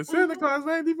 and Santa Claus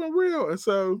ain't even real. And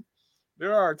so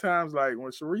there are times like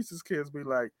when Sharice's kids be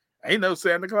like, ain't no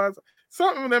Santa Claus.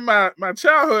 Something in my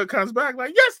childhood comes back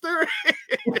like, yes, there is.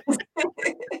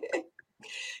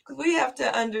 We have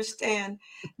to understand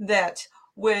that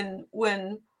when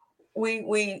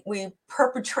we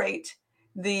perpetrate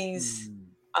these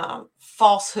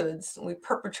falsehoods, we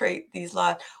perpetrate these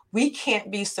lies, we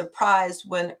can't be surprised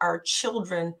when our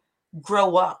children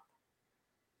grow up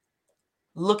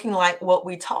looking like what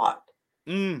we taught.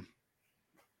 Mm.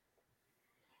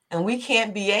 And we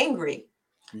can't be angry.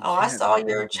 You Oh, I can't saw be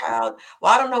your angry. child.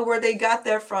 Well, I don't know where they got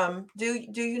that from. Do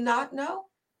you not know?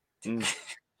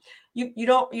 You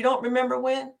don't remember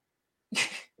when?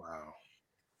 Wow.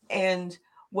 And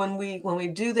when we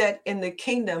do that in the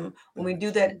kingdom, when we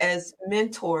do that as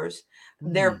mentors,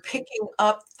 they're picking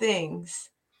up things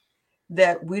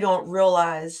that we don't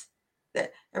realize,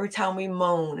 that every time we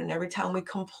moan and every time we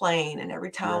complain and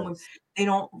every time Yes. they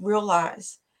don't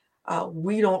realize,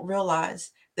 we don't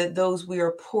realize that those we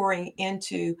are pouring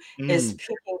into is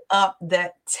picking up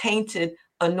that tainted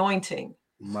anointing.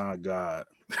 My God.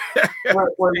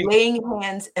 We're laying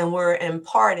hands and we're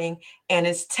imparting, and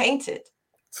it's tainted.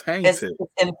 It's Tainted.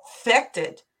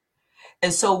 infected.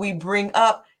 And so we bring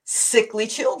up sickly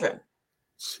children.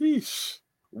 Sheesh.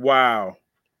 Wow.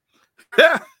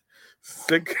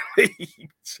 Sickly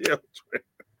children.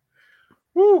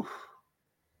 Woo.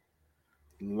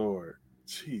 Lord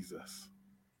Jesus.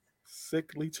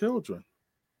 Sickly children.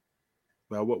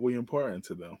 Now, what we important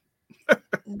to them?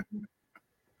 Mhm.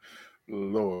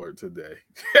 Lord, today.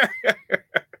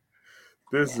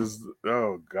 This Yeah. is,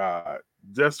 oh God,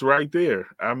 just right there.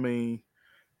 I mean,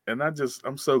 and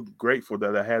I'm so grateful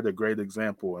that I had a great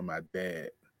example in my dad.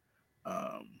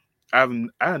 Um, I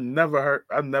never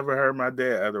heard my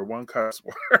dad utter one cuss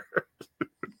word.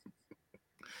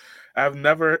 I've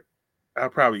never, I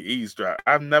probably eavesdrop.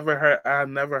 I never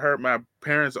heard my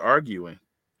parents arguing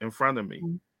in front of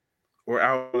me or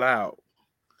out loud.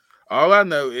 All I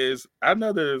know is I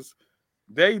know there's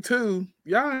day two,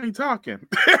 y'all ain't talking.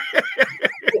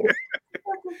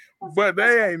 But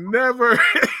they ain't never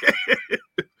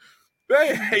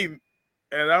they ain't,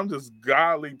 and I'm just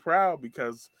godly proud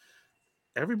because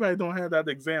everybody don't have that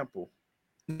example.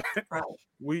 Right.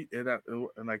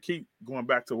 And I keep going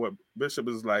back to what Bishop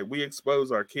is like. We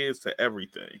expose our kids to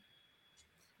everything.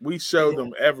 We show Yeah.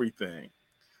 them everything.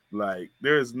 Like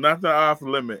there's nothing off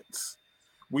limits.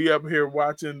 We up here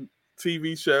watching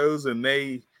TV shows and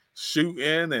they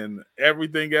shooting and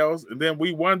everything else, and then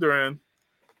we wondering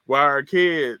why our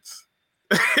kids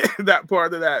that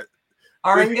part of that.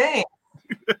 Are in game.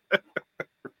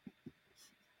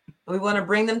 We want to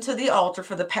bring them to the altar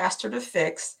for the pastor to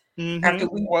fix after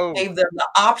we Whoa. gave them the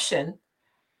option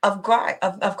of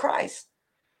Christ.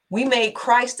 We made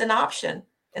Christ an option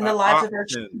in the lives of our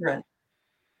Option. children.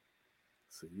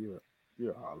 So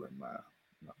you're all in my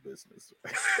business.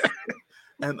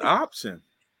 An option.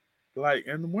 Like,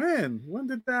 and when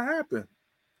did that happen?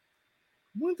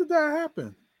 When did that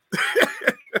happen?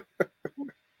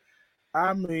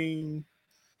 I mean,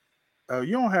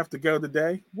 you don't have to go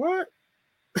today. What?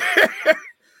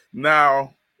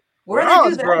 Now, when Where I they do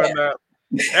was growing that up,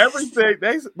 everything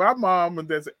my mom and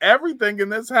this everything in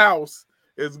this house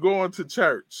is going to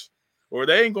church, or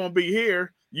they ain't gonna be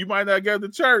here. You might not go to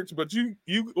church, but you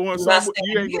going you must somewhere. stand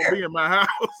You ain't gonna here. be in my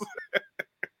house.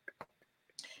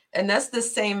 And that's the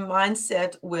same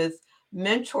mindset with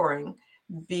mentoring,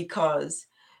 because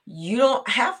you don't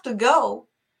have to go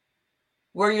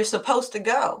where you're supposed to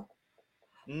go,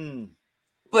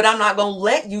 but I'm not going to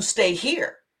let you stay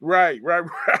here. Right.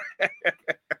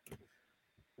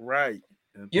 Right.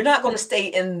 You're not going to stay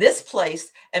in this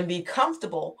place and be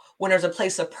comfortable when there's a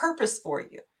place of purpose for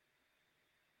you.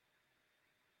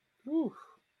 Whew.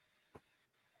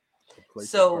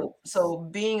 So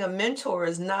being a mentor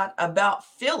is not about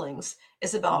feelings.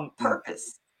 It's about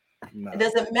purpose. No. It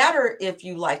doesn't matter if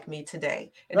you like me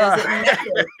today. It doesn't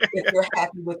matter if you're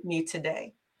happy with me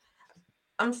today.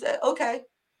 I'm saying, okay,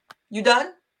 you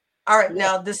done? All right, Yeah.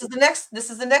 now this is the next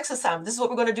assignment. This is what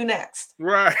we're going to do next.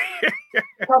 Right.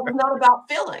 Because it's not about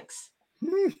feelings.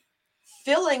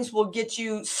 Feelings will get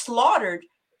you slaughtered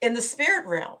in the spirit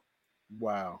realm.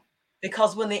 Wow.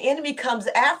 Because when the enemy comes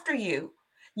after you,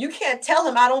 you can't tell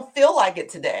him, I don't feel like it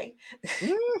today.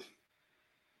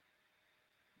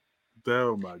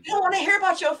 Oh my God. He don't want to hear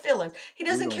about your feelings. He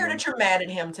doesn't care that you're mad at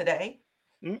him today.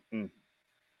 He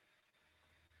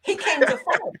came to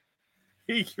fight.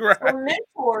 Right. So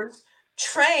mentors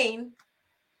train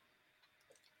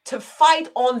to fight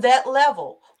on that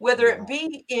level, whether it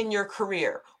be in your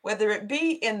career, whether it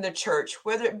be in the church,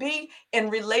 whether it be in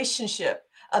relationship.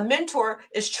 A mentor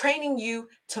is training you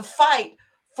to fight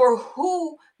for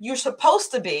who you're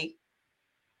supposed to be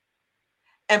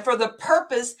and for the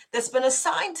purpose that's been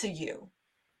assigned to you.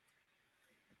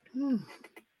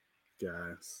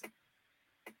 Guys,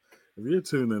 If you're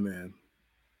tuning in,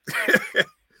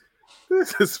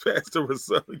 this is Pastor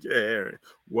Rosalia Herring,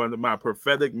 one of my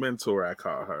prophetic mentor, I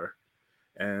call her.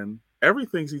 And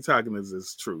everything she's talking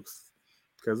is truth.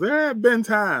 Because there have been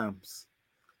times.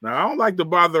 Now, I don't like to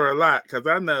bother her a lot because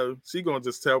I know she's going to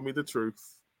just tell me the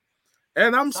truth.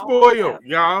 And I'm spoiled,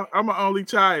 y'all. I'm an only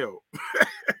child.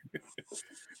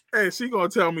 And she's going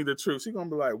to tell me the truth. She's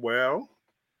going to be like, well.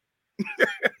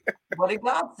 What did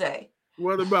God say?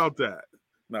 What about that?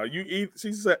 Now,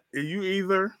 she said, you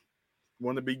either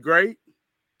want to be great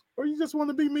or you just want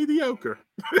to be mediocre.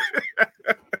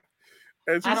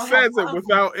 And she says it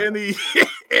without any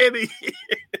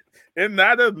and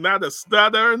not a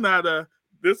stutter,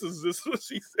 this is just what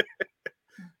she said.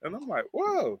 And I'm like,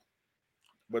 whoa.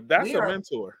 But that's a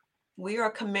mentor. We are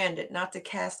commanded not to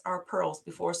cast our pearls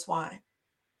before swine.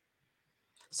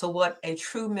 So what a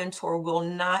true mentor will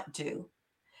not do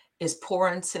is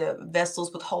pour into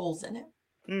vessels with holes in it.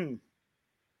 There's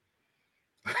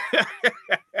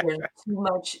too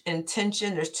much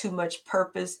intention. There's too much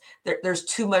purpose. There's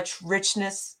too much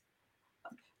richness.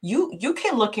 You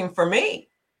came looking for me.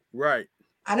 Right.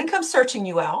 I didn't come searching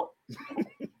you out.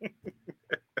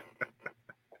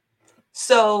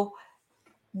 So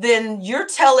then you're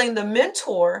telling the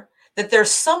mentor that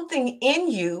there's something in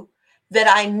you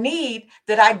that I need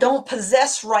that I don't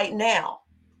possess right now.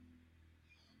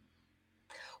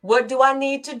 What do I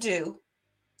need to do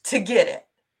to get it?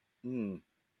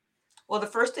 Well, the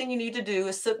first thing you need to do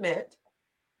is submit,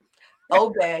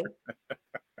 obey,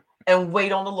 and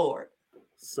wait on the Lord.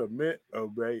 Submit,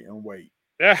 obey, and wait.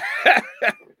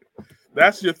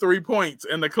 That's your 3 points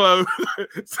in the close.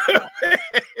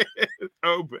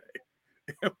 Obey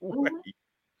and wait.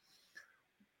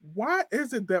 Why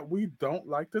is it that we don't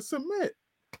like to submit?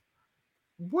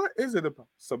 What is it about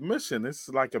submission? It's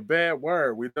like a bad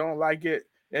word. We don't like it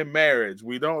in marriage.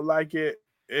 We don't like it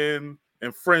in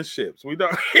friendships. We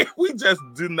just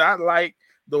do not like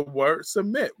the word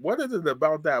submit. What is it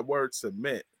about that word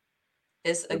submit?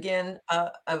 It's again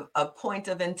a point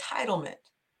of entitlement.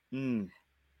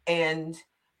 And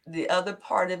the other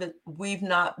part of it, we've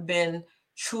not been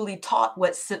truly taught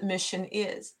what submission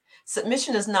is.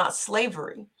 Submission is not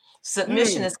slavery.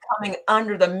 Submission is coming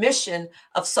under the mission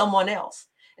of someone else.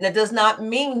 And it does not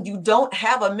mean you don't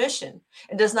have a mission.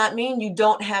 It does not mean you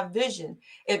don't have vision.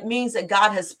 It means that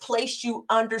God has placed you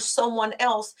under someone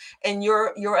else, and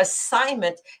your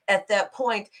assignment at that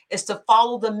point is to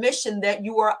follow the mission that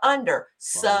you are under.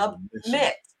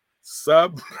 Submit.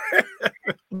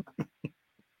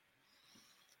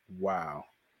 Wow.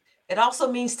 It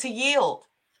also means to yield.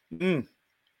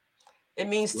 It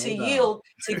means to yield,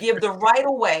 to give the right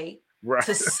of way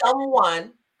to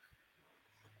someone.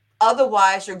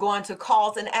 Otherwise, you're going to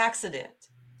cause an accident.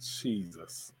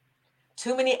 Jesus.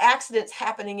 Too many accidents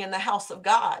happening in the house of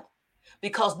God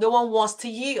because no one wants to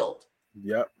yield.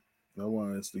 Yep. No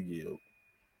one wants to yield.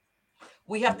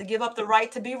 We have to give up the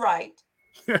right to be right.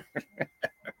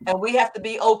 And we have to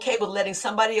be okay with letting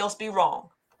somebody else be wrong.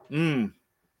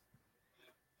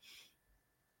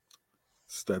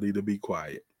 Study to be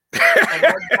quiet. And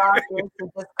what God is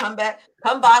to just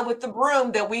come by with the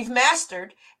broom that we've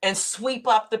mastered and sweep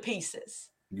up the pieces.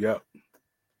 Yep.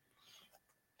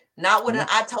 Not when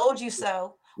I told you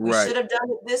so. We should have done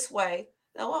it this way.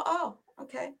 Oh,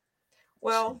 okay.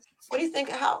 Well, what do you think?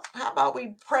 How about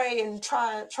we pray and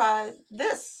try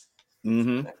this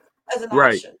as an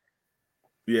option?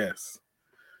 Yes.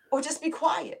 Or just be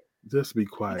quiet. Just be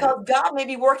quiet. Because God may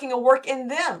be working a work in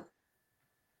them.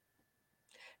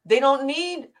 They don't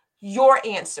need your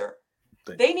answer.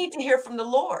 They need to hear from the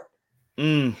Lord.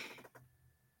 And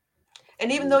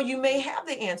even though you may have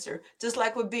the answer, just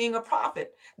like with being a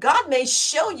prophet, God may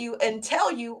show you and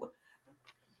tell you,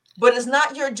 but it's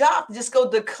not your job to just go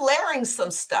declaring some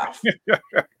stuff.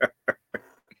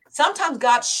 Sometimes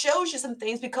God shows you some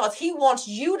things because he wants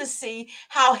you to see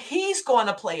how he's going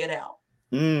to play it out.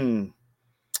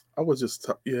 I was just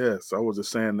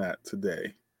saying that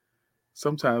today.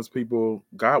 Sometimes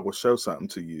God will show something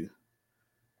to you,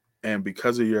 and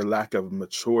because of your lack of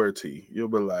maturity, you'll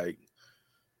be like,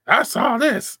 I saw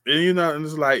this. And, and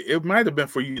it's like, it might have been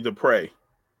for you to pray.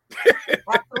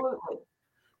 Absolutely.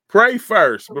 Pray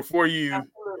first before you.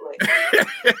 Absolutely.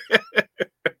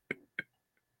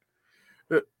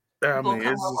 People come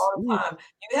up all the time.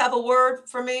 You have a word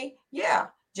for me? Yeah.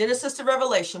 Genesis to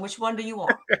Revelation. Which one do you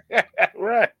want?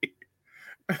 Right.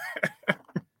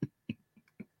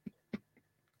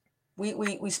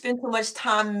 We spend too much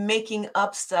time making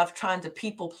up stuff, trying to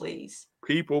people please.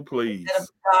 People please. Instead of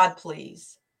God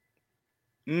please.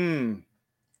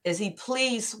 Is he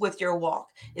pleased with your walk?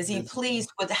 Is he Is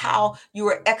pleased with how you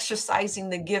are exercising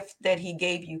the gift that he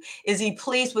gave you? Is he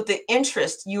pleased with the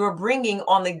interest you are bringing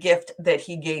on the gift that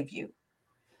he gave you?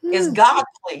 Is God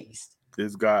pleased?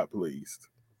 Is God pleased?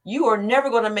 You are never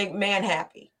going to make man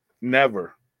happy.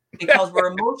 Never. Because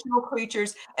we're emotional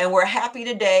creatures and we're happy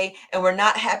today and we're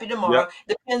not happy tomorrow.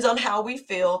 Yep. Depends on how we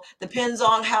feel. Depends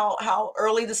on how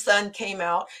early the sun came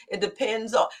out. It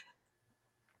depends on,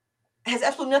 has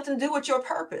absolutely nothing to do with your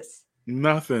purpose.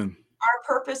 Nothing. Our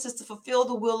purpose is to fulfill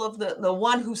the will of the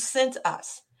one who sent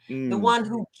us, the one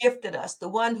who gifted us, the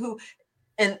one who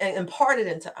and imparted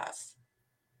into us.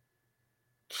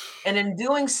 And in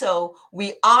doing so,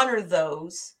 we honor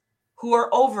those who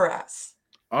are over us.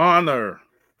 Honor.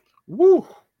 Woo.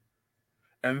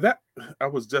 And that, I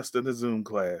was just in a Zoom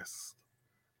class,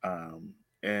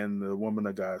 and the woman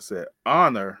of God said,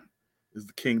 honor is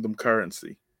the kingdom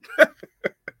currency.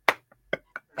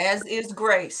 As is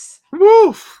grace.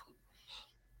 Woof.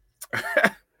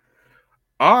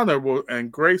 Honor will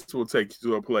and grace will take you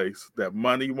to a place that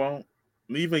money won't,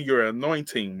 even your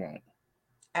anointing won't.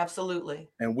 Absolutely.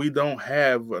 And we don't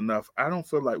have enough. I don't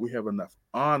feel like we have enough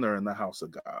honor in the house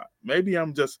of God. Maybe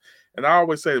I'm just, and I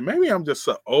always say, maybe I'm just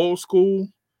so old school,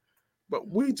 but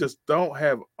we just don't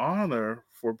have honor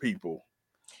for people.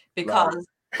 Because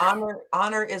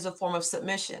honor is a form of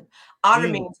submission. Honor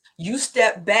means you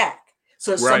step back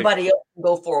so Right. somebody else can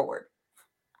go forward.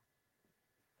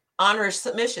 Honor is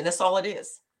submission. That's all it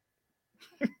is.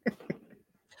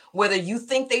 Whether you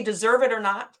think they deserve it or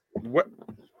not. What?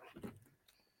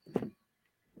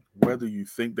 Whether you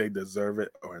think they deserve it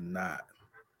or not.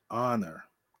 Honor.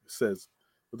 It says,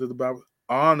 what does the Bible?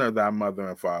 Honor thy mother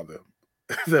and father.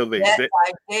 So That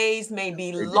thy days may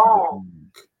be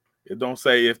long. It don't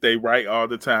say if they right all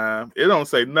the time. It don't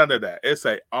say none of that. It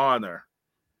say honor.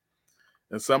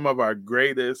 And some of our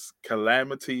greatest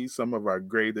calamities, some of our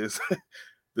greatest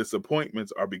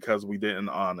disappointments are because we didn't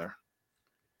honor.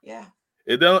 Yeah.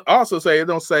 It don't also say, it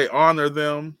don't say honor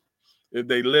them if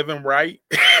they living right.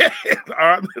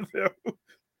 Honor them.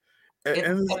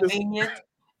 It's convenient.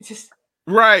 Just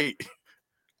right.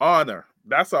 Honor.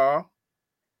 That's all.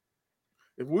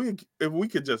 If we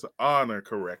could just honor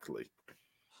correctly.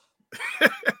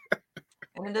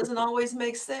 And it doesn't always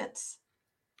make sense.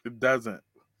 It doesn't.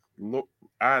 Look,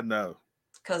 I know.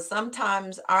 Because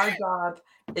sometimes our job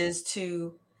is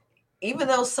to, even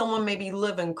though someone may be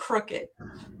living crooked,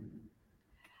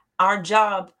 our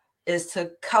job is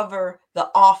to cover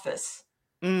the office.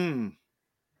 Woo.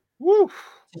 To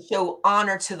show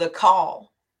honor to the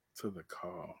call. To the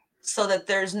call. So that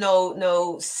there's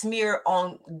no smear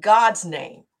on God's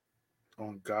name.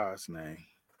 On God's name.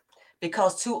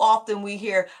 Because too often we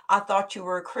hear, I thought you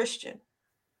were a Christian.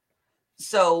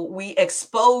 So we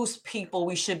expose people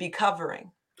we should be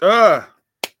covering. I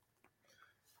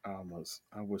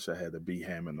wish I had a B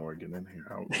Hammond organ in here.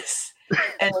 And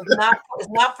it's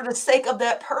not for the sake of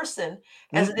that person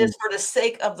as it is for the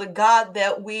sake of the God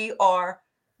that we are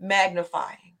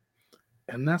magnifying.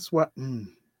 And that's what,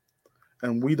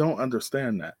 and we don't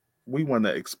understand that. We want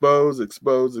to expose.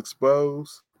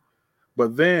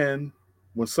 But then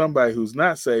when somebody who's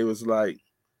not saved is like,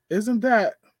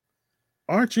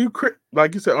 aren't you,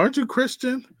 like you said, aren't you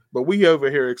Christian? But we over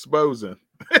here exposing.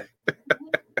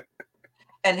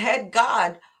 And had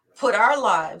God put our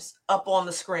lives up on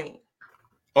the screen.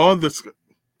 On the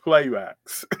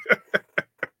playbacks.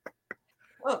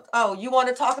 Oh, you want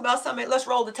to talk about something? Let's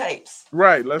roll the tapes.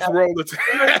 Right, let's roll the tapes.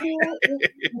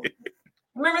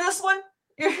 Remember this one?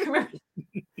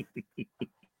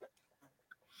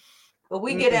 But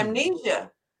we get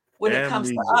amnesia when it comes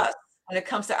to us, when it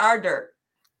comes to our dirt.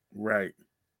 Right.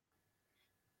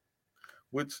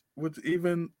 Which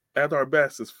even at our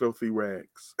best is filthy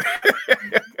rags.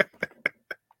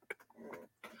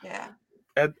 Yeah.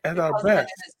 At our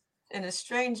best. And it's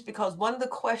strange because one of the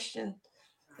questions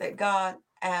that God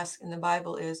asks in the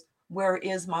Bible is, where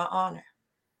is my honor?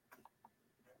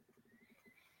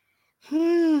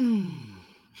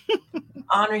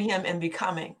 Honor him in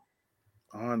becoming.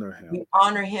 Honor him. We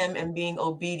honor him in being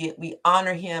obedient. We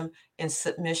honor him in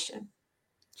submission.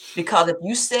 Because if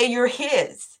you say you're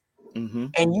his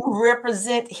and you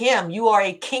represent him, you are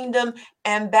a kingdom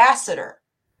ambassador.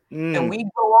 And we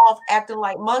go off acting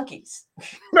like monkeys.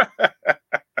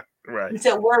 Right. He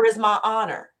said, where is my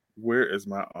honor? Where is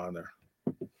my honor?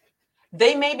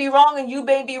 They may be wrong and you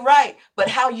may be right, but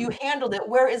how you handled it,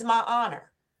 where is my honor?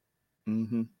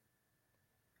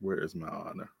 Where is my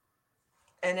honor?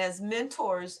 And as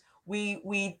mentors,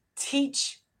 we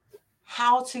teach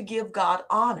how to give God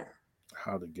honor.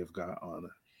 How to give God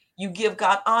honor. You give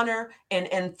God honor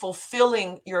and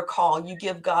fulfilling your call. You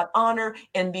give God honor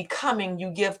and becoming.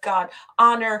 You give God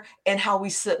honor and how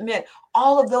we submit.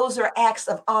 All of those are acts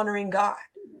of honoring God.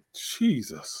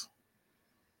 Jesus.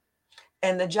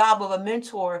 And the job of a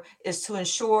mentor is to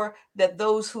ensure that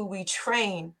those who we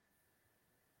train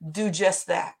do just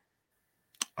that.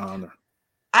 Honor.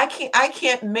 I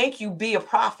can't make you be a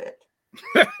prophet,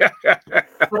 Right.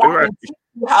 but I can teach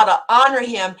you how to honor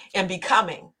him in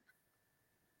becoming.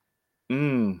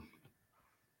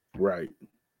 Right.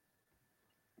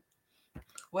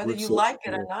 Whether you like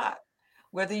it or not,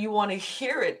 whether you want to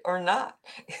hear it or not,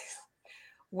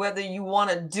 whether you want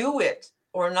to do it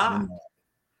or not.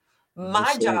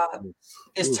 My job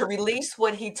is to release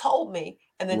what he told me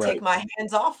and then take my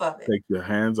hands off of it. Take your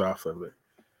hands off of it.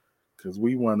 Because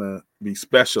we want to be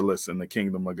specialists in the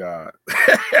kingdom of God.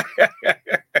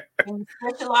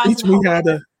 Teach me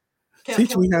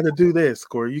how to do this,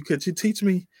 Corey. Could you teach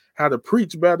me how to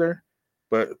preach better,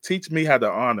 but teach me how to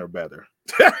honor better.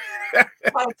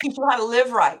 I'll teach you how to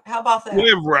live right. How about that?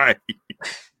 Live right.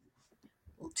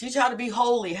 Teach you how to be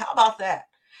holy. How about that?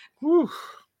 Whew.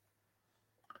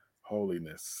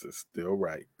 Holiness is still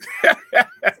right.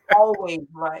 It's always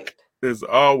right. It's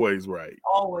always right.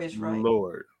 Always right.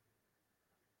 Lord.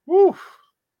 Whew.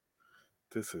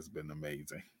 This has been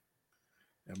amazing.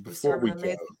 And before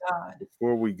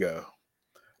we go,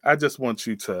 I just want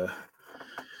you to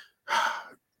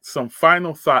some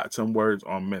final thoughts and words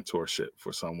on mentorship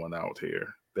for someone out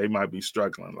here. They might be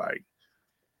struggling like,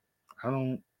 I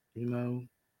don't,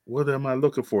 what am I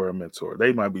looking for a mentor?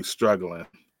 They might be struggling.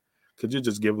 Could you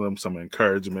just give them some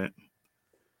encouragement?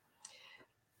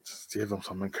 Just give them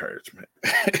some encouragement.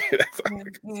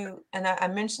 And I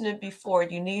mentioned it before,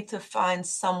 you need to find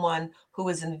someone who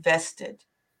is invested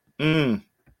in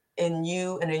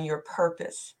you and in your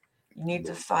purpose. You need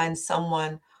to find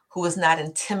someone who is not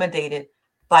intimidated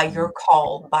by your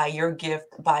call, by your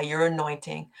gift, by your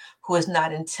anointing, who is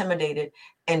not intimidated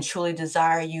and truly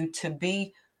desire you to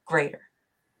be greater.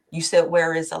 You said,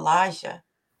 where is Elijah?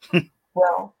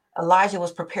 Well, Elijah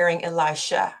was preparing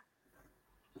Elisha.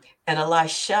 And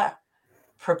Elisha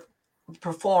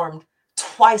performed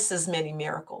twice as many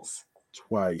miracles.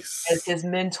 Twice. As his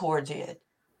mentor did.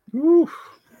 Oof.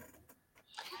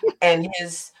 And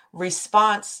his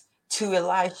response to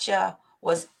Elisha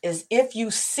was, is if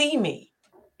you see me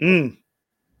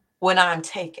when I'm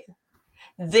taken,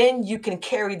 then you can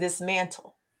carry this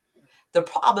mantle. The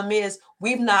problem is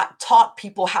we've not taught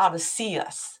people how to see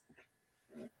us.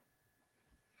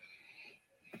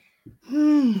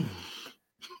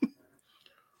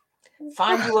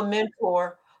 Find you a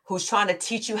mentor who's trying to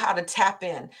teach you how to tap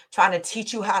in, trying to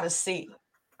teach you how to see.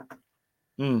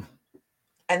 And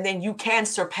then you can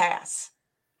surpass.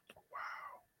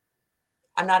 Wow.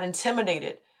 I'm not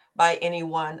intimidated by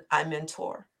anyone I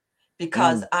mentor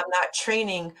because I'm not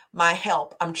training my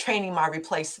help. I'm training my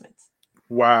replacements.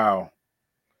 Wow.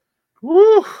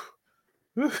 Woo.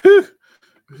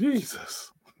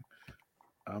 Jesus.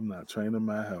 I'm not training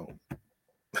my help.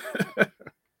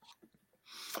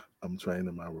 I'm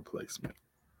training my replacement.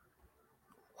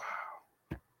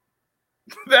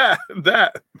 Wow.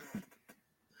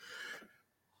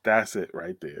 That's it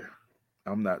right there.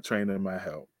 I'm not training my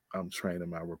help. I'm training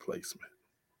my replacement.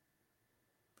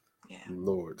 Yeah.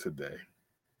 Lord, today.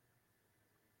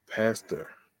 Pastor,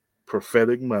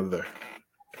 prophetic mother,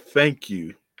 thank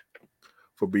you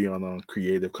for being on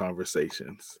Creative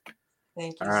Conversations.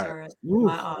 Thank you, sir.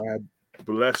 My honor. I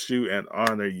bless you and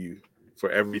honor you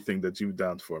for everything that you've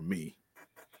done for me.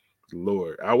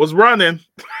 Lord, I was running,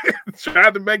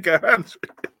 trying to make 100.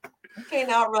 You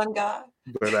can't outrun God.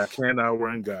 But I can't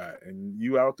outrun God. And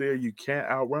you out there, you can't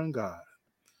outrun God.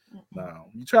 Now,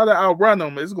 you try to outrun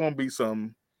them, it's going to be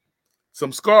some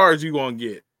scars you're going to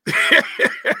get.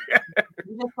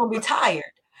 You're just going to be tired.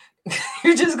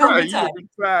 You're just going to be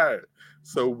tired.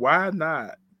 So why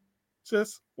not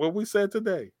just what we said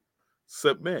today?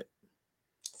 Submit.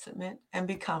 Submit and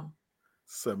become.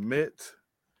 Submit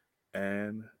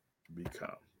and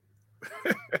become.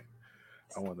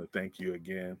 I want to thank you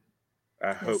again.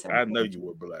 I know you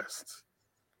were blessed.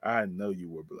 I know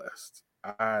you were blessed.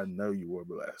 I know you were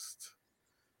blessed.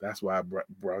 That's why I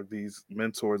brought these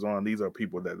mentors on. These are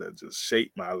people that just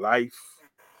shaped my life.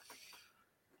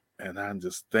 And I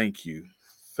just thank you.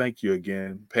 Thank you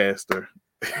again, Pastor.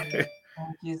 Thank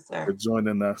you, sir. For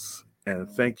joining us. And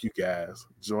thank you guys.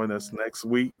 Join us next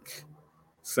week.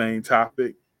 Same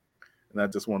topic. And I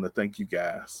just want to thank you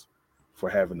guys for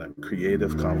having a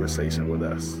creative conversation with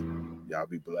us. Y'all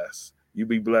be blessed. You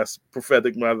be blessed,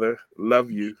 prophetic mother. Love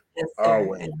you. Yes, sir.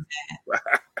 Always.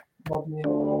 Love you.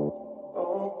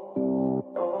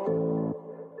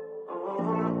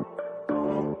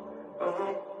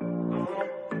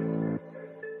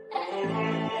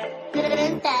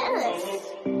 Dallas.